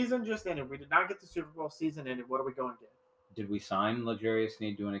 Season just ended. We did not get the Super Bowl. Season ended. What are we going to get? Did we sign L'Jarius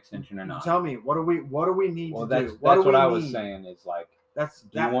Snead to an extension or not? Tell me, what do we need to do? That's what I was saying. Is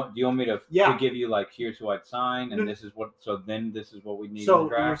do you want me to give you here's who I'd sign and this is what this is what we need. So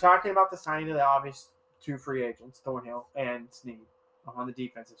we're talking about the signing of the obvious 2 free agents, Thornhill and Snead, on the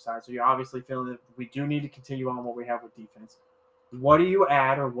defensive side. So you're obviously feeling that we do need to continue on what we have with defense. what do you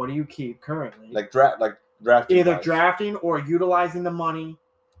add or what do you keep currently? Drafting. Either drafting or utilizing the money,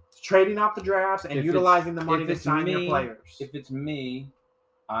 trading off the drafts and utilizing the money to sign your players. If it's me,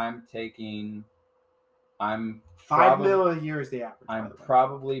 I'm taking. $5 million a year is the average. I'm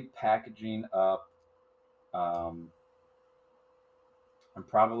probably packaging up. I'm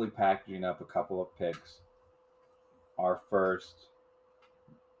probably packaging up a couple of picks. Our first,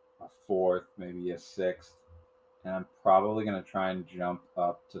 a fourth, maybe a sixth, and I'm probably going to try and jump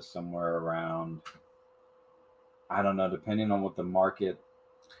up to somewhere around. I don't know, depending on what the market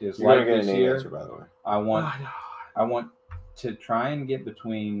is like this year. Answer, by the way. I want to try and get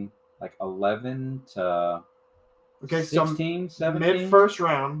between like 11 to 16, 17. Mid first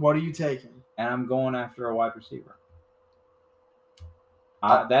round, what are you taking? And I'm going after a wide receiver.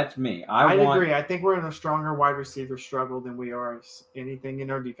 That's me. I agree. I think we're in a stronger wide receiver struggle than we are anything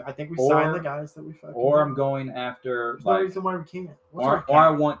in our defense. I think we signed the guys that we fucking. Or I'm going after. There's no reason why we can't. Or I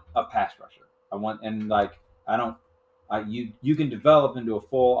want a pass rusher. You can develop into a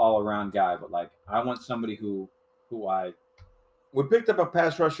full all-around guy, but like I want somebody who we picked up a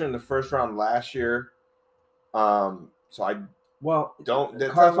pass rusher in the first round last year. So I don't.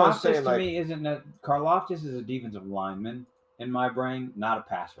 That's what I'm saying. To me, isn't that Karlaftis is a defensive lineman in my brain, not a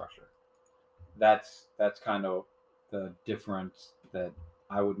pass rusher. That's kind of the difference that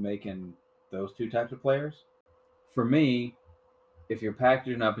I would make in those two types of players. For me, if you're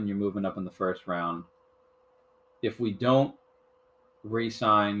packaging up and you're moving up in the first round, if we don't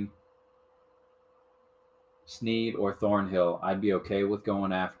re-sign Snead or Thornhill, I'd be okay with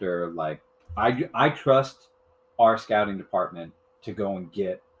going after, like, I trust our scouting department to go and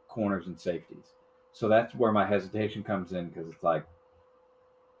get corners and safeties. So that's where my hesitation comes in, because it's like,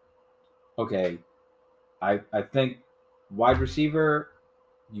 okay, I think wide receiver,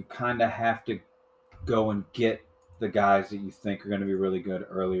 you kind of have to go and get the guys that you think are going to be really good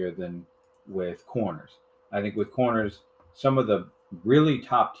earlier than with corners. I think with corners, some of the really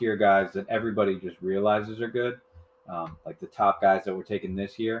top tier guys that everybody just realizes are good, like the top guys that were taken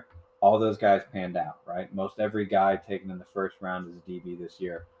this year, all those guys panned out, right? Most every guy taken in the first round as a DB this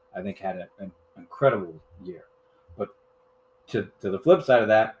year, I think had an incredible year. But to the flip side of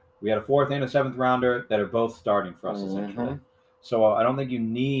that, we had a fourth and a seventh rounder that are both starting for us essentially. So I don't think you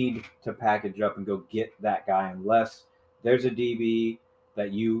need to package up and go get that guy unless there's a DB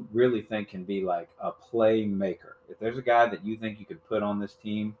that you really think can be like a playmaker. If there's a guy that you think you could put on this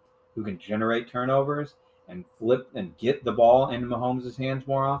team who can generate turnovers and flip and get the ball into Mahomes' hands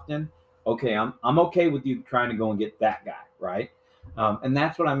more often, okay, I'm okay with you trying to go and get that guy, right? And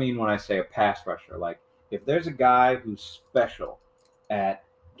that's what I mean when I say a pass rusher. Like, if there's a guy who's special at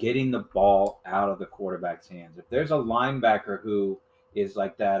getting the ball out of the quarterback's hands, if there's a linebacker who is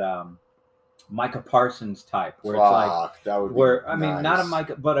like that Micah Parsons type, where it's like, that would be I mean, not a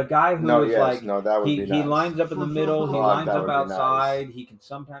Micah, but a guy who he lines up in the middle, he lines up outside, he can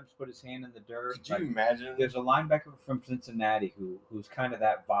sometimes put his hand in the dirt. Could you imagine? There's a linebacker from Cincinnati who's kind of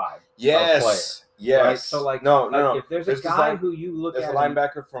that vibe. Yes. Right? So no. If there's a guy who you look at, there's a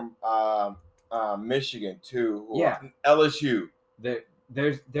linebacker from Michigan too. LSU.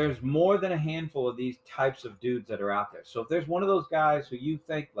 There's more than a handful of these types of dudes that are out there. So if there's one of those guys who you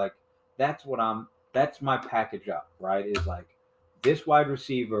think like, that's my package up, right? Is like this wide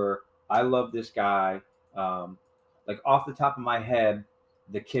receiver. I love this guy. Like off the top of my head,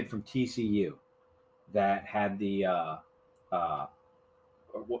 the kid from TCU that had the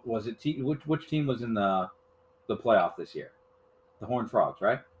what was it? Which team was in the playoff this year? The Horned Frogs,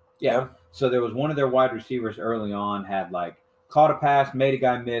 right? Yeah. So there was one of their wide receivers early on had like caught a pass, made a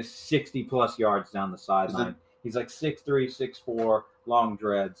guy miss 60 plus yards down the sideline. He's like 6'3", 6'4", long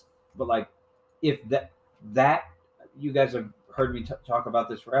dreads. But like, if that you guys have heard me talk about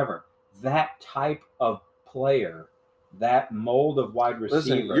this forever, that type of player, that mold of wide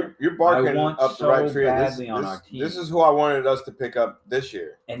receiver, listen, you're barking up the right tree. On our team. This is who I wanted us to pick up this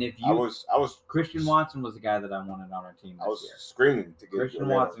year. And if I was Christian Watson was the guy that I wanted on our team this year. I was screaming to get Christian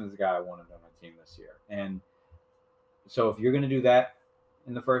Watson is the guy I wanted on our team this year. And so if you're going to do that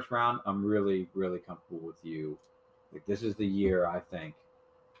in the first round, I'm really, really comfortable with you. Like, this is the year, I think,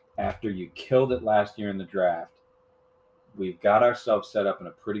 after you killed it last year in the draft, we've got ourselves set up in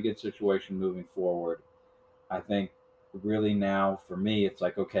a pretty good situation moving forward. I think really now for me, it's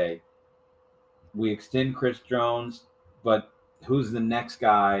like, okay, we extend Chris Jones, but who's the next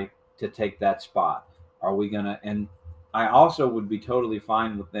guy to take that spot? Are we going to, and I also would be totally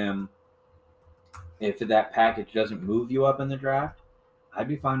fine with them if that package doesn't move you up in the draft. I'd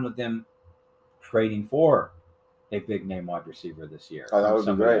be fine with them trading for a big name wide receiver this year. Oh, that would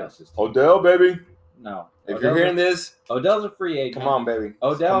be great. Odell, baby. No. If you're hearing this, Odell's a free agent. Come on, baby.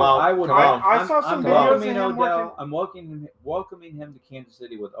 Odell, come on, I would. Come on. I saw some videos of him working. I'm welcoming him to Kansas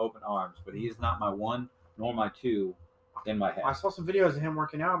City with open arms, but he is not my one nor my two in my head. I saw some videos of him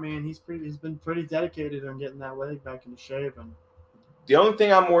working out, man. He's been pretty dedicated on getting that leg back into shape. And the only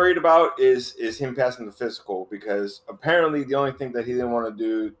thing I'm worried about is him passing the physical, because apparently the only thing that he didn't want to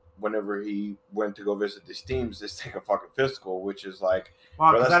do whenever he went to go visit these teams is take a fucking physical, which is like,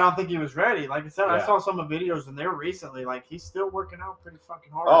 wow, because I don't think he was ready. Like I said, I saw some of the videos in there recently. Like, he's still working out pretty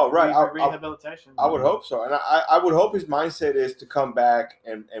fucking hard. Oh, right. Rehabilitation. I would hope so. And I would hope his mindset is to come back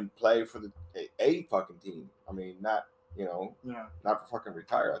and play for a fucking team. I mean, not, not for fucking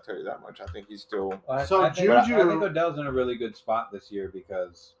retire. I'll tell you that much. I think he's still. I think Odell's in a really good spot this year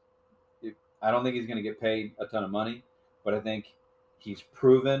because I don't think he's going to get paid a ton of money, but I think he's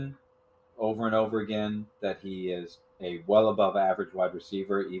proven over and over again that he is a well above average wide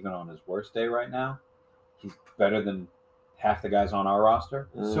receiver, even on his worst day right now. He's better than half the guys on our roster.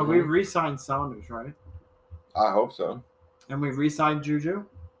 Mm-hmm. So we've re-signed Saunders, right? I hope so. And we've re-signed Juju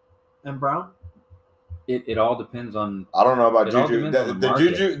and Brown? It all depends on. I don't know about Juju.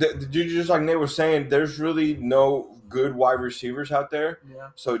 The Juju, just like Nate was saying, there's really no good wide receivers out there. Yeah.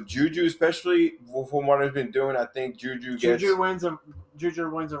 So Juju, especially from what I've been doing, I think Juju wins a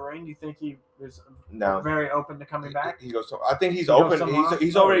ring. You think he is very open to coming back? He goes. So I think he's open.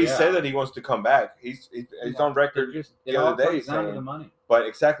 He's already said that he wants to come back. He's on record the other day saying the money. But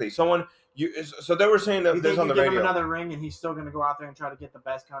exactly, so they were saying that this on the radio. Give him another ring, and he's still going to go out there and try to get the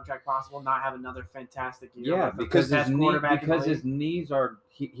best contract possible, not have another fantastic year. Yeah, because his knees are.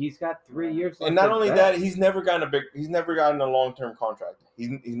 He's got 3 years left. And not only that, he's never gotten a long-term contract. He's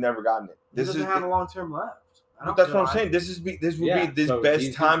never gotten it. He doesn't have a long-term left. But that's what I'm saying. This would be the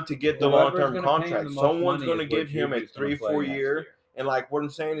best time to get the long-term contract. Someone's going to give him a 3-4 year, and like what I'm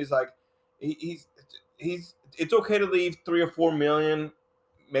saying is like he's it's okay to leave $3 or $4 million,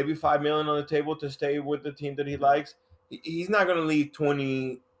 maybe $5 million on the table to stay with the team that he likes. He's not going to leave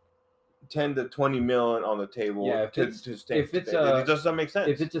 10 to 20 million on the table to stay. It just doesn't make sense.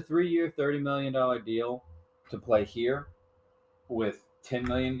 If it's a 3-year, $30 million deal to play here with $10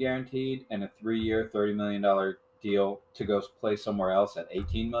 million guaranteed and a 3-year, $30 million deal to go play somewhere else at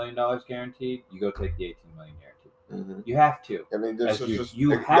 $18 million guaranteed, you go take the $18 million guaranteed. Mm-hmm. You have to. I mean,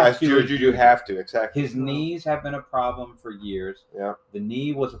 you have to. Exactly. His knees have been a problem for years. Yeah. The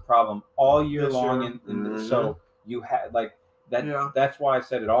knee was a problem all year long, and so you had like that. Yeah. That's why I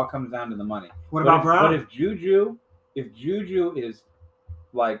said it all comes down to the money. What about Brown? But if Juju is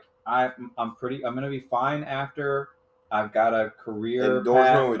like I'm going to be fine after I've got a career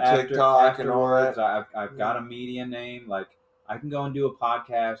endorsement with TikTok and all that. I've got a media name. Like I can go and do a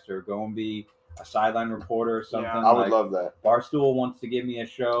podcast or go and be a sideline reporter or something. Yeah, I would love that. Barstool wants to give me a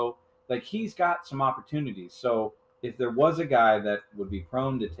show. Like he's got some opportunities. So if there was a guy that would be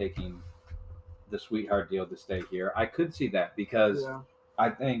prone to taking the sweetheart deal to stay here, I could see that because I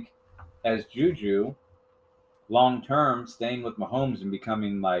think as Juju, long term, staying with Mahomes and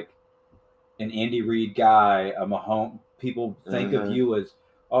becoming like an Andy Reid guy, a Mahomes, people think of you as,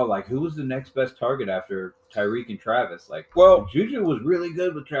 like who was the next best target after Tyreek and Travis? Like, well, Juju was really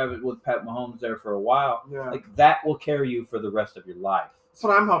good with Pat Mahomes there for a while. Yeah. Like that will carry you for the rest of your life. That's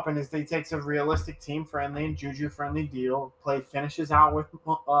what I'm hoping is that he takes a realistic, team-friendly and Juju-friendly deal. Finishes out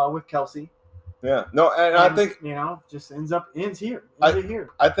with Kelsey. Yeah, no, and I think just ends here.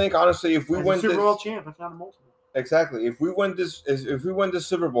 I think honestly, if we win Super Bowl champ, if not a multiple. Exactly. If we win the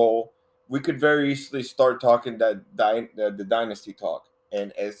Super Bowl, we could very easily start talking the dynasty talk.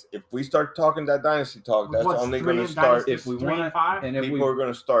 And if we start talking that dynasty talk, that's only going to start if we want, and people are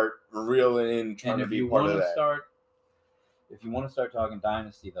going to start reeling in trying to be part of that. If you want to start talking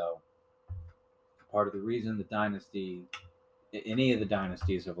dynasty, though, part of the reason any of the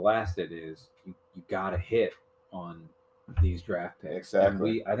dynasties have lasted is you got to hit on these draft picks.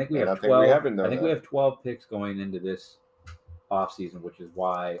 Exactly. And I think we have 12. I think we have 12 picks going into this offseason, which is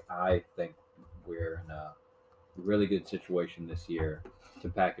why I think we're in a really good situation this year to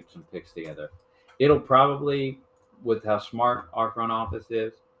package some picks together. It'll probably, with how smart our front office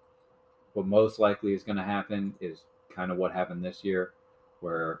is, what most likely is going to happen is kind of what happened this year,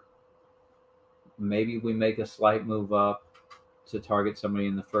 where maybe we make a slight move up to target somebody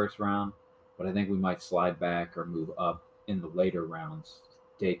in the first round, but I think we might slide back or move up in the later rounds,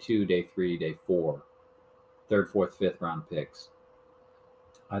 day 2, day 3, day 4, 3rd, 4th, 5th round picks.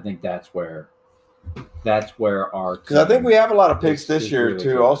 I think that's where our because I think we have a lot of picks this year really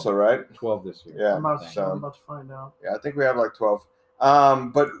too. Good. Also, right? 12 this year. Yeah, I'm about to find out. Yeah, I think we have like 12.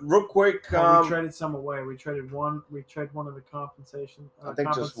 But real quick, we traded some away. We traded one. We traded one of the compensation. I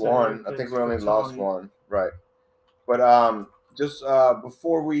think just one. I think we only lost one. Right. But just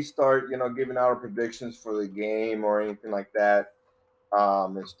before we start, giving out our predictions for the game or anything like that,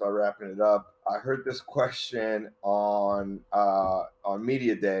 and start wrapping it up, I heard this question on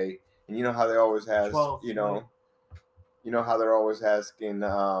Media Day, and you know how they always has, how they're always asking,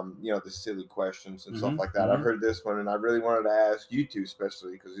 the silly questions and stuff like that. I heard this one, and I really wanted to ask you two,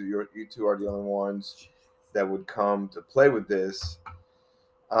 especially because you two are the only ones that would come to play with this.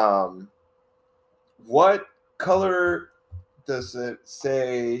 What color does it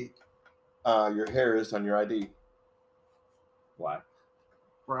say your hair is on your ID? Black.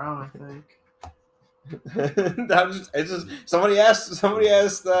 Brown, I think. It's just somebody asked.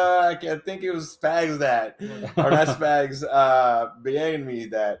 I think it was Spags that, or not Spags. Being me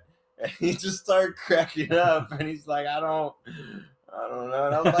that, and he just started cracking up, and he's like, I don't know. And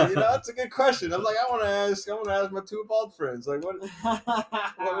I was like, that's a good question. I was like, I want to ask my two bald friends, like, what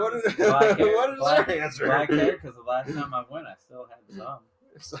is their answer? Black hair, because the last time I went, I still had the thumb.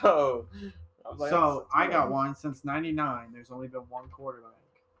 So, I was like, I got one since '99. There's only been one quarterback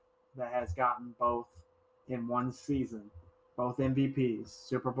that has gotten both in one season, both MVPs,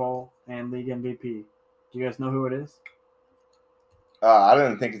 Super Bowl and league MVP. Do you guys know who it is? I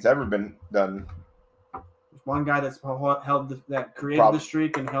don't think it's ever been done. There's one guy that created the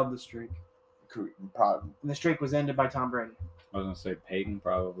streak and held the streak. Probably. And the streak was ended by Tom Brady. I was gonna say Peyton,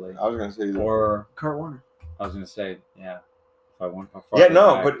 probably. I was gonna say or Kurt Warner. I was gonna say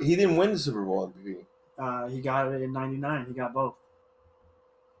but he didn't win the Super Bowl MVP. He got it in '99. He got both.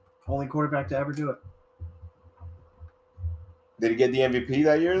 Only quarterback to ever do it. Did he get the MVP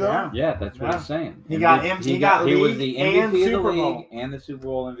that year, though? Yeah, that's what I'm saying. He got league he was the MVP and of the Super Bowl. league and the Super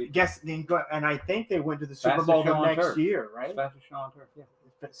Bowl MVP. Yes, and I think they went to the Super Bowl the next year, right? Fastest show on turf, yeah.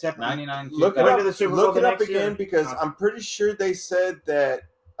 99. Look it up again because I'm pretty sure they said that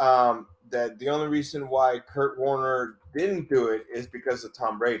that the only reason why Kurt Warner didn't do it is because of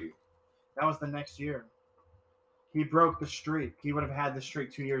Tom Brady. That was the next year. He broke the streak. He would have had the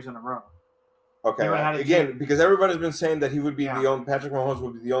streak 2 years in a row. Okay, again, because everybody's been saying that he would be Patrick Mahomes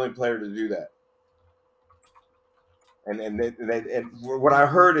would be the only player to do that. And what I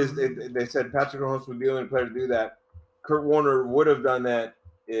heard is they said Patrick Mahomes would be the only player to do that. Kurt Warner would have done that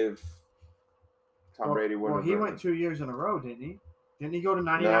if Tom Brady wouldn't have. Well, he went 2 years in a row, didn't he? Didn't he go to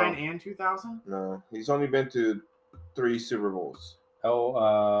 '99 and 2000? No, he's only been to 3 Super Bowls.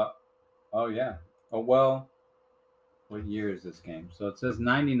 Oh yeah. Oh well. What year is this game? So it says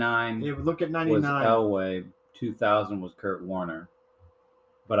 99. Yeah, look at 99. Was Elway. 2000 was Kurt Warner.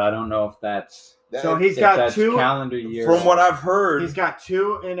 But I don't know if that's. So he's got 2 calendar years. From what I've heard, he's got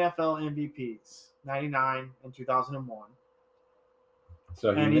 2 NFL MVPs, 99 and 2001.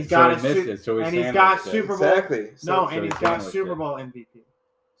 So he's got Super Bowl. Exactly. And he's got Super Bowl MVP.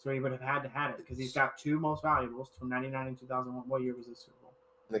 So he would have had to have it because he's got 2 most valuables from 99 and 2001. What year was this Super Bowl?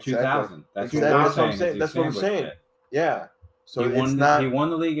 Exactly. 2000. That's what I'm saying. That's what I'm saying. Yeah. So he won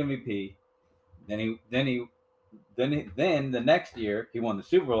the league MVP. Then the next year he won the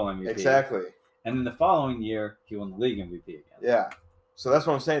Super Bowl MVP. Exactly. And then the following year he won the league MVP again. Yeah. So that's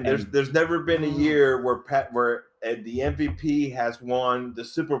what I'm saying. There's never been a year where the MVP has won the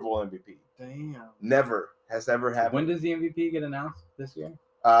Super Bowl MVP. Damn. Never has ever happened. When does the MVP get announced this year?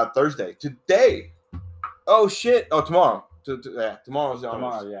 Thursday. Today. Oh shit. Oh, tomorrow. Tomorrow's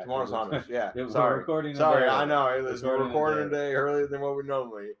honors. Tomorrow's honors. Yeah. Sorry. I know. We're recording today earlier than what we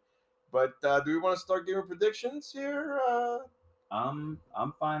normally. But do we want to start giving predictions here? I'm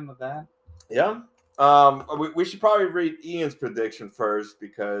fine with that. Yeah. We should probably read Ian's prediction first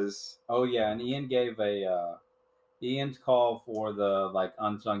because. Oh yeah, and Ian gave Ian's call for the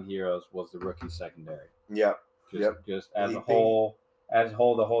unsung heroes was the rookie secondary. Yep. Just as a whole, the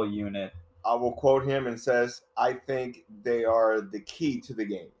whole unit. I will quote him and says, "I think they are the key to the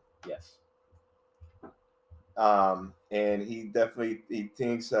game." Yes. And he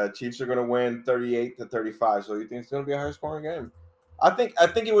thinks Chiefs are going to win 38-35. So he thinks it's going to be a high scoring game. I think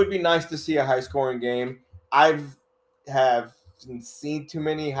it would be nice to see a high scoring game. Haven't seen too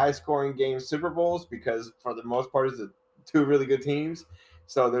many high scoring games Super Bowls because for the most part it's 2 really good teams.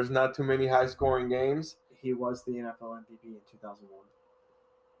 So there's not too many high scoring games. He was the NFL MVP in 2001.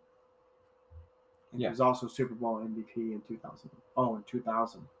 Yeah. He was also Super Bowl MVP in 2000. Oh, in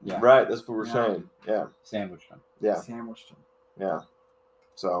 2000. Yeah. Right. That's what we're saying. Yeah. Sandwiched him. Yeah. Sandwiched him. Yeah.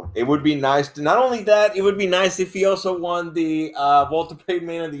 So it would be nice to not only that, it would be nice if he also won the Walter Payton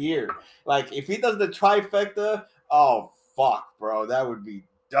Man of the Year. Like if he does the trifecta, oh fuck, bro, that would be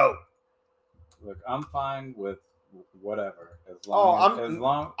dope. Look, I'm fine with whatever. As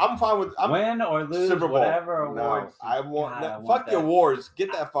long I'm fine with win or lose, Super Bowl. whatever awards. No, I want God, fuck the awards.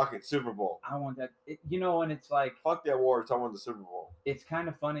 Get that fucking Super Bowl. I want that. And it's like fuck the awards. I want the Super Bowl. It's kind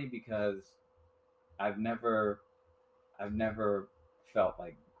of funny because I've never felt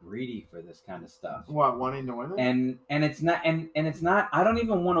like greedy for this kind of stuff. What, wanting to win it? And it's not and it's not. I don't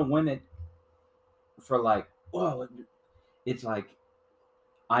even want to win it for like. Well, it's like.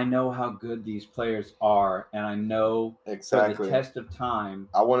 I know how good these players are, and I know exactly for the test of time.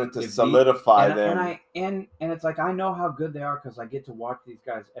 I wanted to solidify them, and it's like I know how good they are because I get to watch these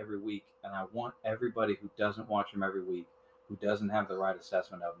guys every week, and I want everybody who doesn't watch them every week, who doesn't have the right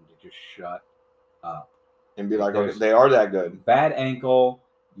assessment of them, to just shut up and be like, okay, they are that good. Bad ankle.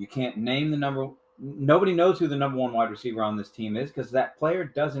 You can't name the number. Nobody knows who the number one wide receiver on this team is because that player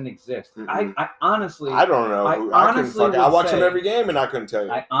doesn't exist. Mm-mm. I honestly, I don't know. I watch them every game and I couldn't tell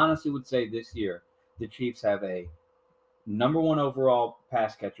you. I honestly would say this year the Chiefs have a number one overall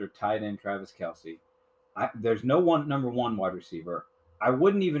pass catcher, tight end Travis Kelce. There's no number one wide receiver. I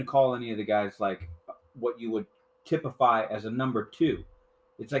wouldn't even call any of the guys like what you would typify as a number two.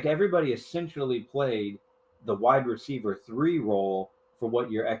 It's like everybody essentially played the wide receiver 3 role for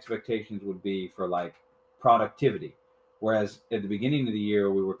what your expectations would be for like productivity. Whereas at the beginning of the year,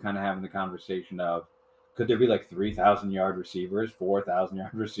 we were kind of having the conversation of, could there be like 3,000 yard receivers, 4,000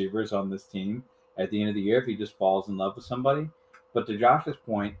 yard receivers on this team at the end of the year if he just falls in love with somebody? But to Josh's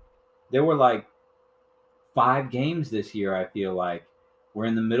point, there were like 5 games this year, I feel like, where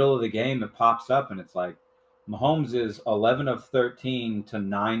in the middle of the game it pops up and it's like, Mahomes is 11 of 13 to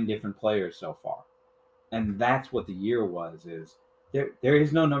 9 different players so far. And that's what the year was, is there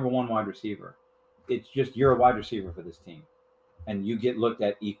is no number one wide receiver. It's just you're a wide receiver for this team, and you get looked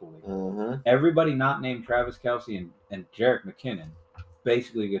at equally. Mm-hmm. Everybody not named Travis Kelce and Jerick McKinnon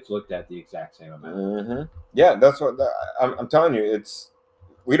basically gets looked at the exact same amount. Mm-hmm. Yeah, that's what I'm telling you.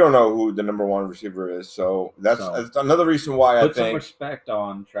 We don't know who the number one receiver is, so that's another reason why I think put some respect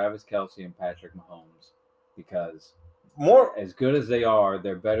on Travis Kelce and Patrick Mahomes, because more as good as they are,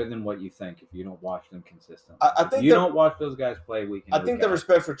 they're better than what you think if you don't watch them consistently. I think if you don't watch those guys play week in, I think the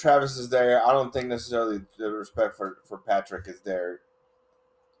respect for Travis is there. I don't think necessarily the respect for Patrick is there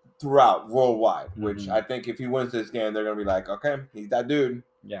throughout worldwide. Which I think if he wins this game, they're gonna be like, okay, he's that dude.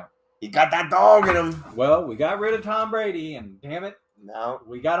 Yeah, he got that dog in him. Well, we got rid of Tom Brady, and damn it, now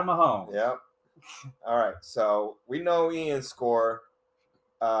we got him a home. Yep. All right, so we know Ian's score.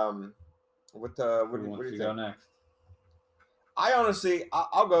 What do you think? Go next? I honestly,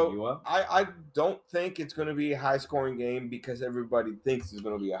 I'll go. You up? I don't think it's going to be a high-scoring game because everybody thinks it's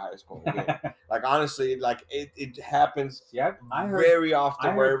going to be a high-scoring game. Like, honestly, like it happens I heard, very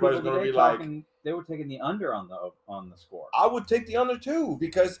often where everybody's going to be like, they were taking the under on the score. I would take the under too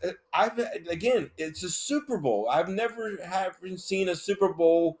because it's a Super Bowl. I've never seen a Super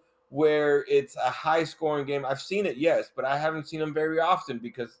Bowl where it's a high-scoring game. I've seen it, yes, but I haven't seen them very often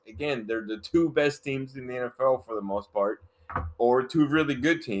because, again, they're the 2 best teams in the NFL for the most part, or 2 really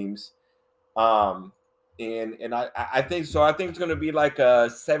good teams. And I think so. I think it's going to be like a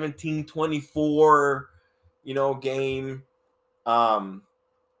 17-24, game.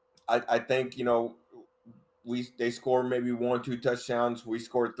 I think, they score maybe 1-2 touchdowns. We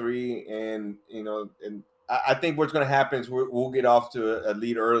scored 3, and I think what's going to happen is we'll get off to a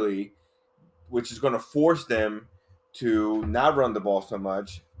lead early, which is going to force them to not run the ball so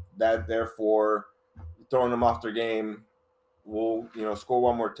much. That therefore throwing them off their game, we'll score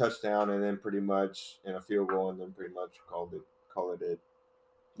 1 more touchdown and then pretty much in a field goal and then pretty much call it.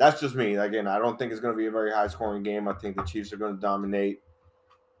 That's just me. Again, I don't think it's going to be a very high scoring game. I think the Chiefs are going to dominate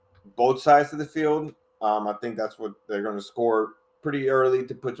both sides of the field. I think that's what they're going to score pretty early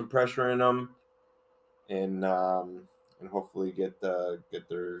to put some pressure in them. And hopefully get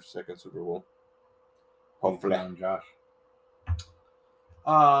their second Super Bowl. Hopefully, Josh.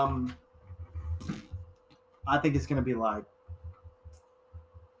 I think it's gonna be like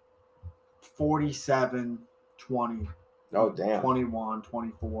 47-20. Oh damn. 21,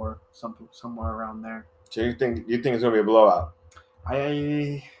 24, somewhere around there. So you think it's gonna be a blowout?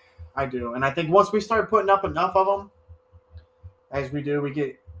 I do, and I think once we start putting up enough of them, as we do, we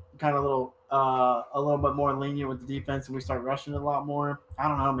get kind of a little bit more lenient with the defense, and we start rushing it a lot more. I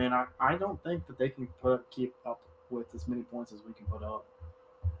don't know, man. I don't think that they can keep up with as many points as we can put up.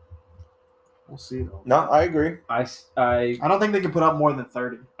 We'll see, though. No, I agree. I don't think they can put up more than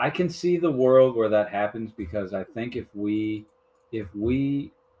 30. I can see the world where that happens because I think if we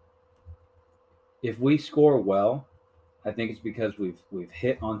score well, I think it's because we've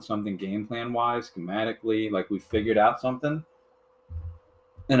hit on something game plan wise, schematically, like we figured out something.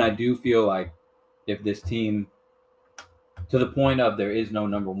 And I do feel like if this team to the point of there is no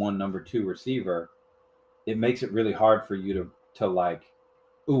number one, number two receiver, it makes it really hard for you to like,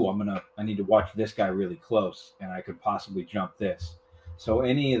 ooh, I need to watch this guy really close, and I could possibly jump this. So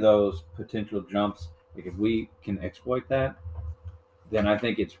any of those potential jumps, like if we can exploit that, then I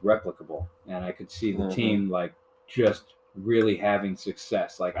think it's replicable, and I could see the team like just really having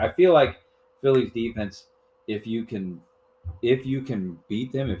success. Like I feel like Philly's defense, if you can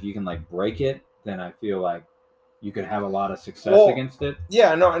beat them, if you can like break it, then I feel like you could have a lot of success against it.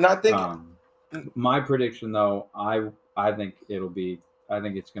 Yeah, no, and I think my prediction though, I think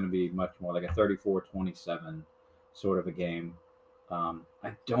it's going to be much more like a 34-27 sort of a game.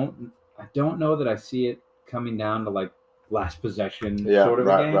 I don't know that I see it coming down to like last possession sort of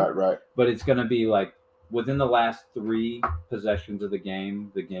a game. Right. But it's going to be like within the last 3 possessions of the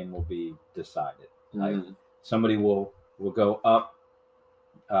game will be decided. Like somebody will go up,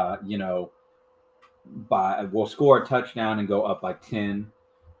 we'll score a touchdown and go up by 10,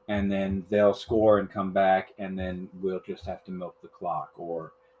 and then they'll score and come back, and then we'll just have to milk the clock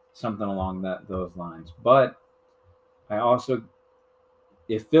or something along those lines. But I also,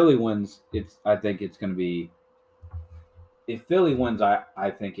 if Philly wins, I think it's going to be. If Philly wins,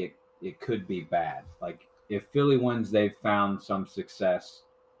 I think it could be bad. Like if Philly wins, they've found some success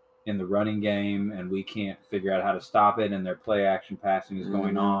in the running game, and we can't figure out how to stop it, and their play action passing is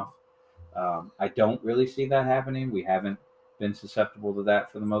going off. I don't really see that happening. We haven't been susceptible to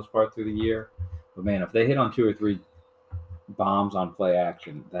that for the most part through the year. But man, if they hit on 2 or 3 bombs on play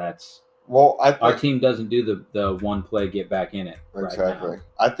action, that's our team doesn't do the one play get back in it. Exactly. Right now.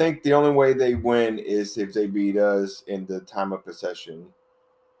 I think the only way they win is if they beat us in the time of possession.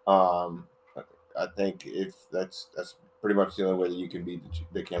 I think if that's pretty much the only way that you can beat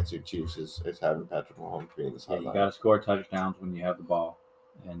the Kansas City Chiefs is having Patrick Mahomes being the sideline. You got to score touchdowns when you have the ball,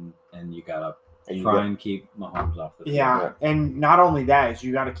 and you got to try and keep Mahomes off the field. Yeah, and not only that is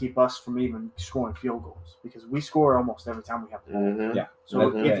you got to keep us from even scoring field goals because we score almost every time we have the ball. Yeah.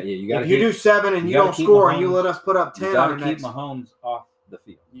 So if you do 7 and you don't score Mahomes, and you let us put up 10, you got to keep Mahomes off the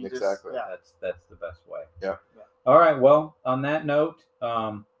field. Exactly. That's the best way. Yeah. All right. Well, on that note,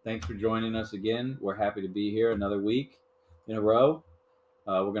 thanks for joining us again. We're happy to be here another week in a row.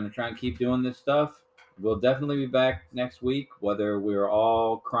 We're going to try and keep doing this stuff. We'll definitely be back next week, whether we're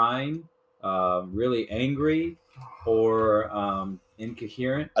all crying, really angry, or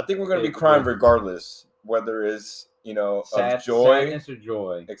incoherent. I think we're going to be crying regardless, whether it's, of joy. Sadness or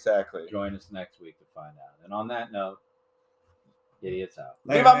joy. Exactly. Join us next week to find out. And on that note, idiots out.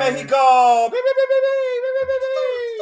 Viva Mexico!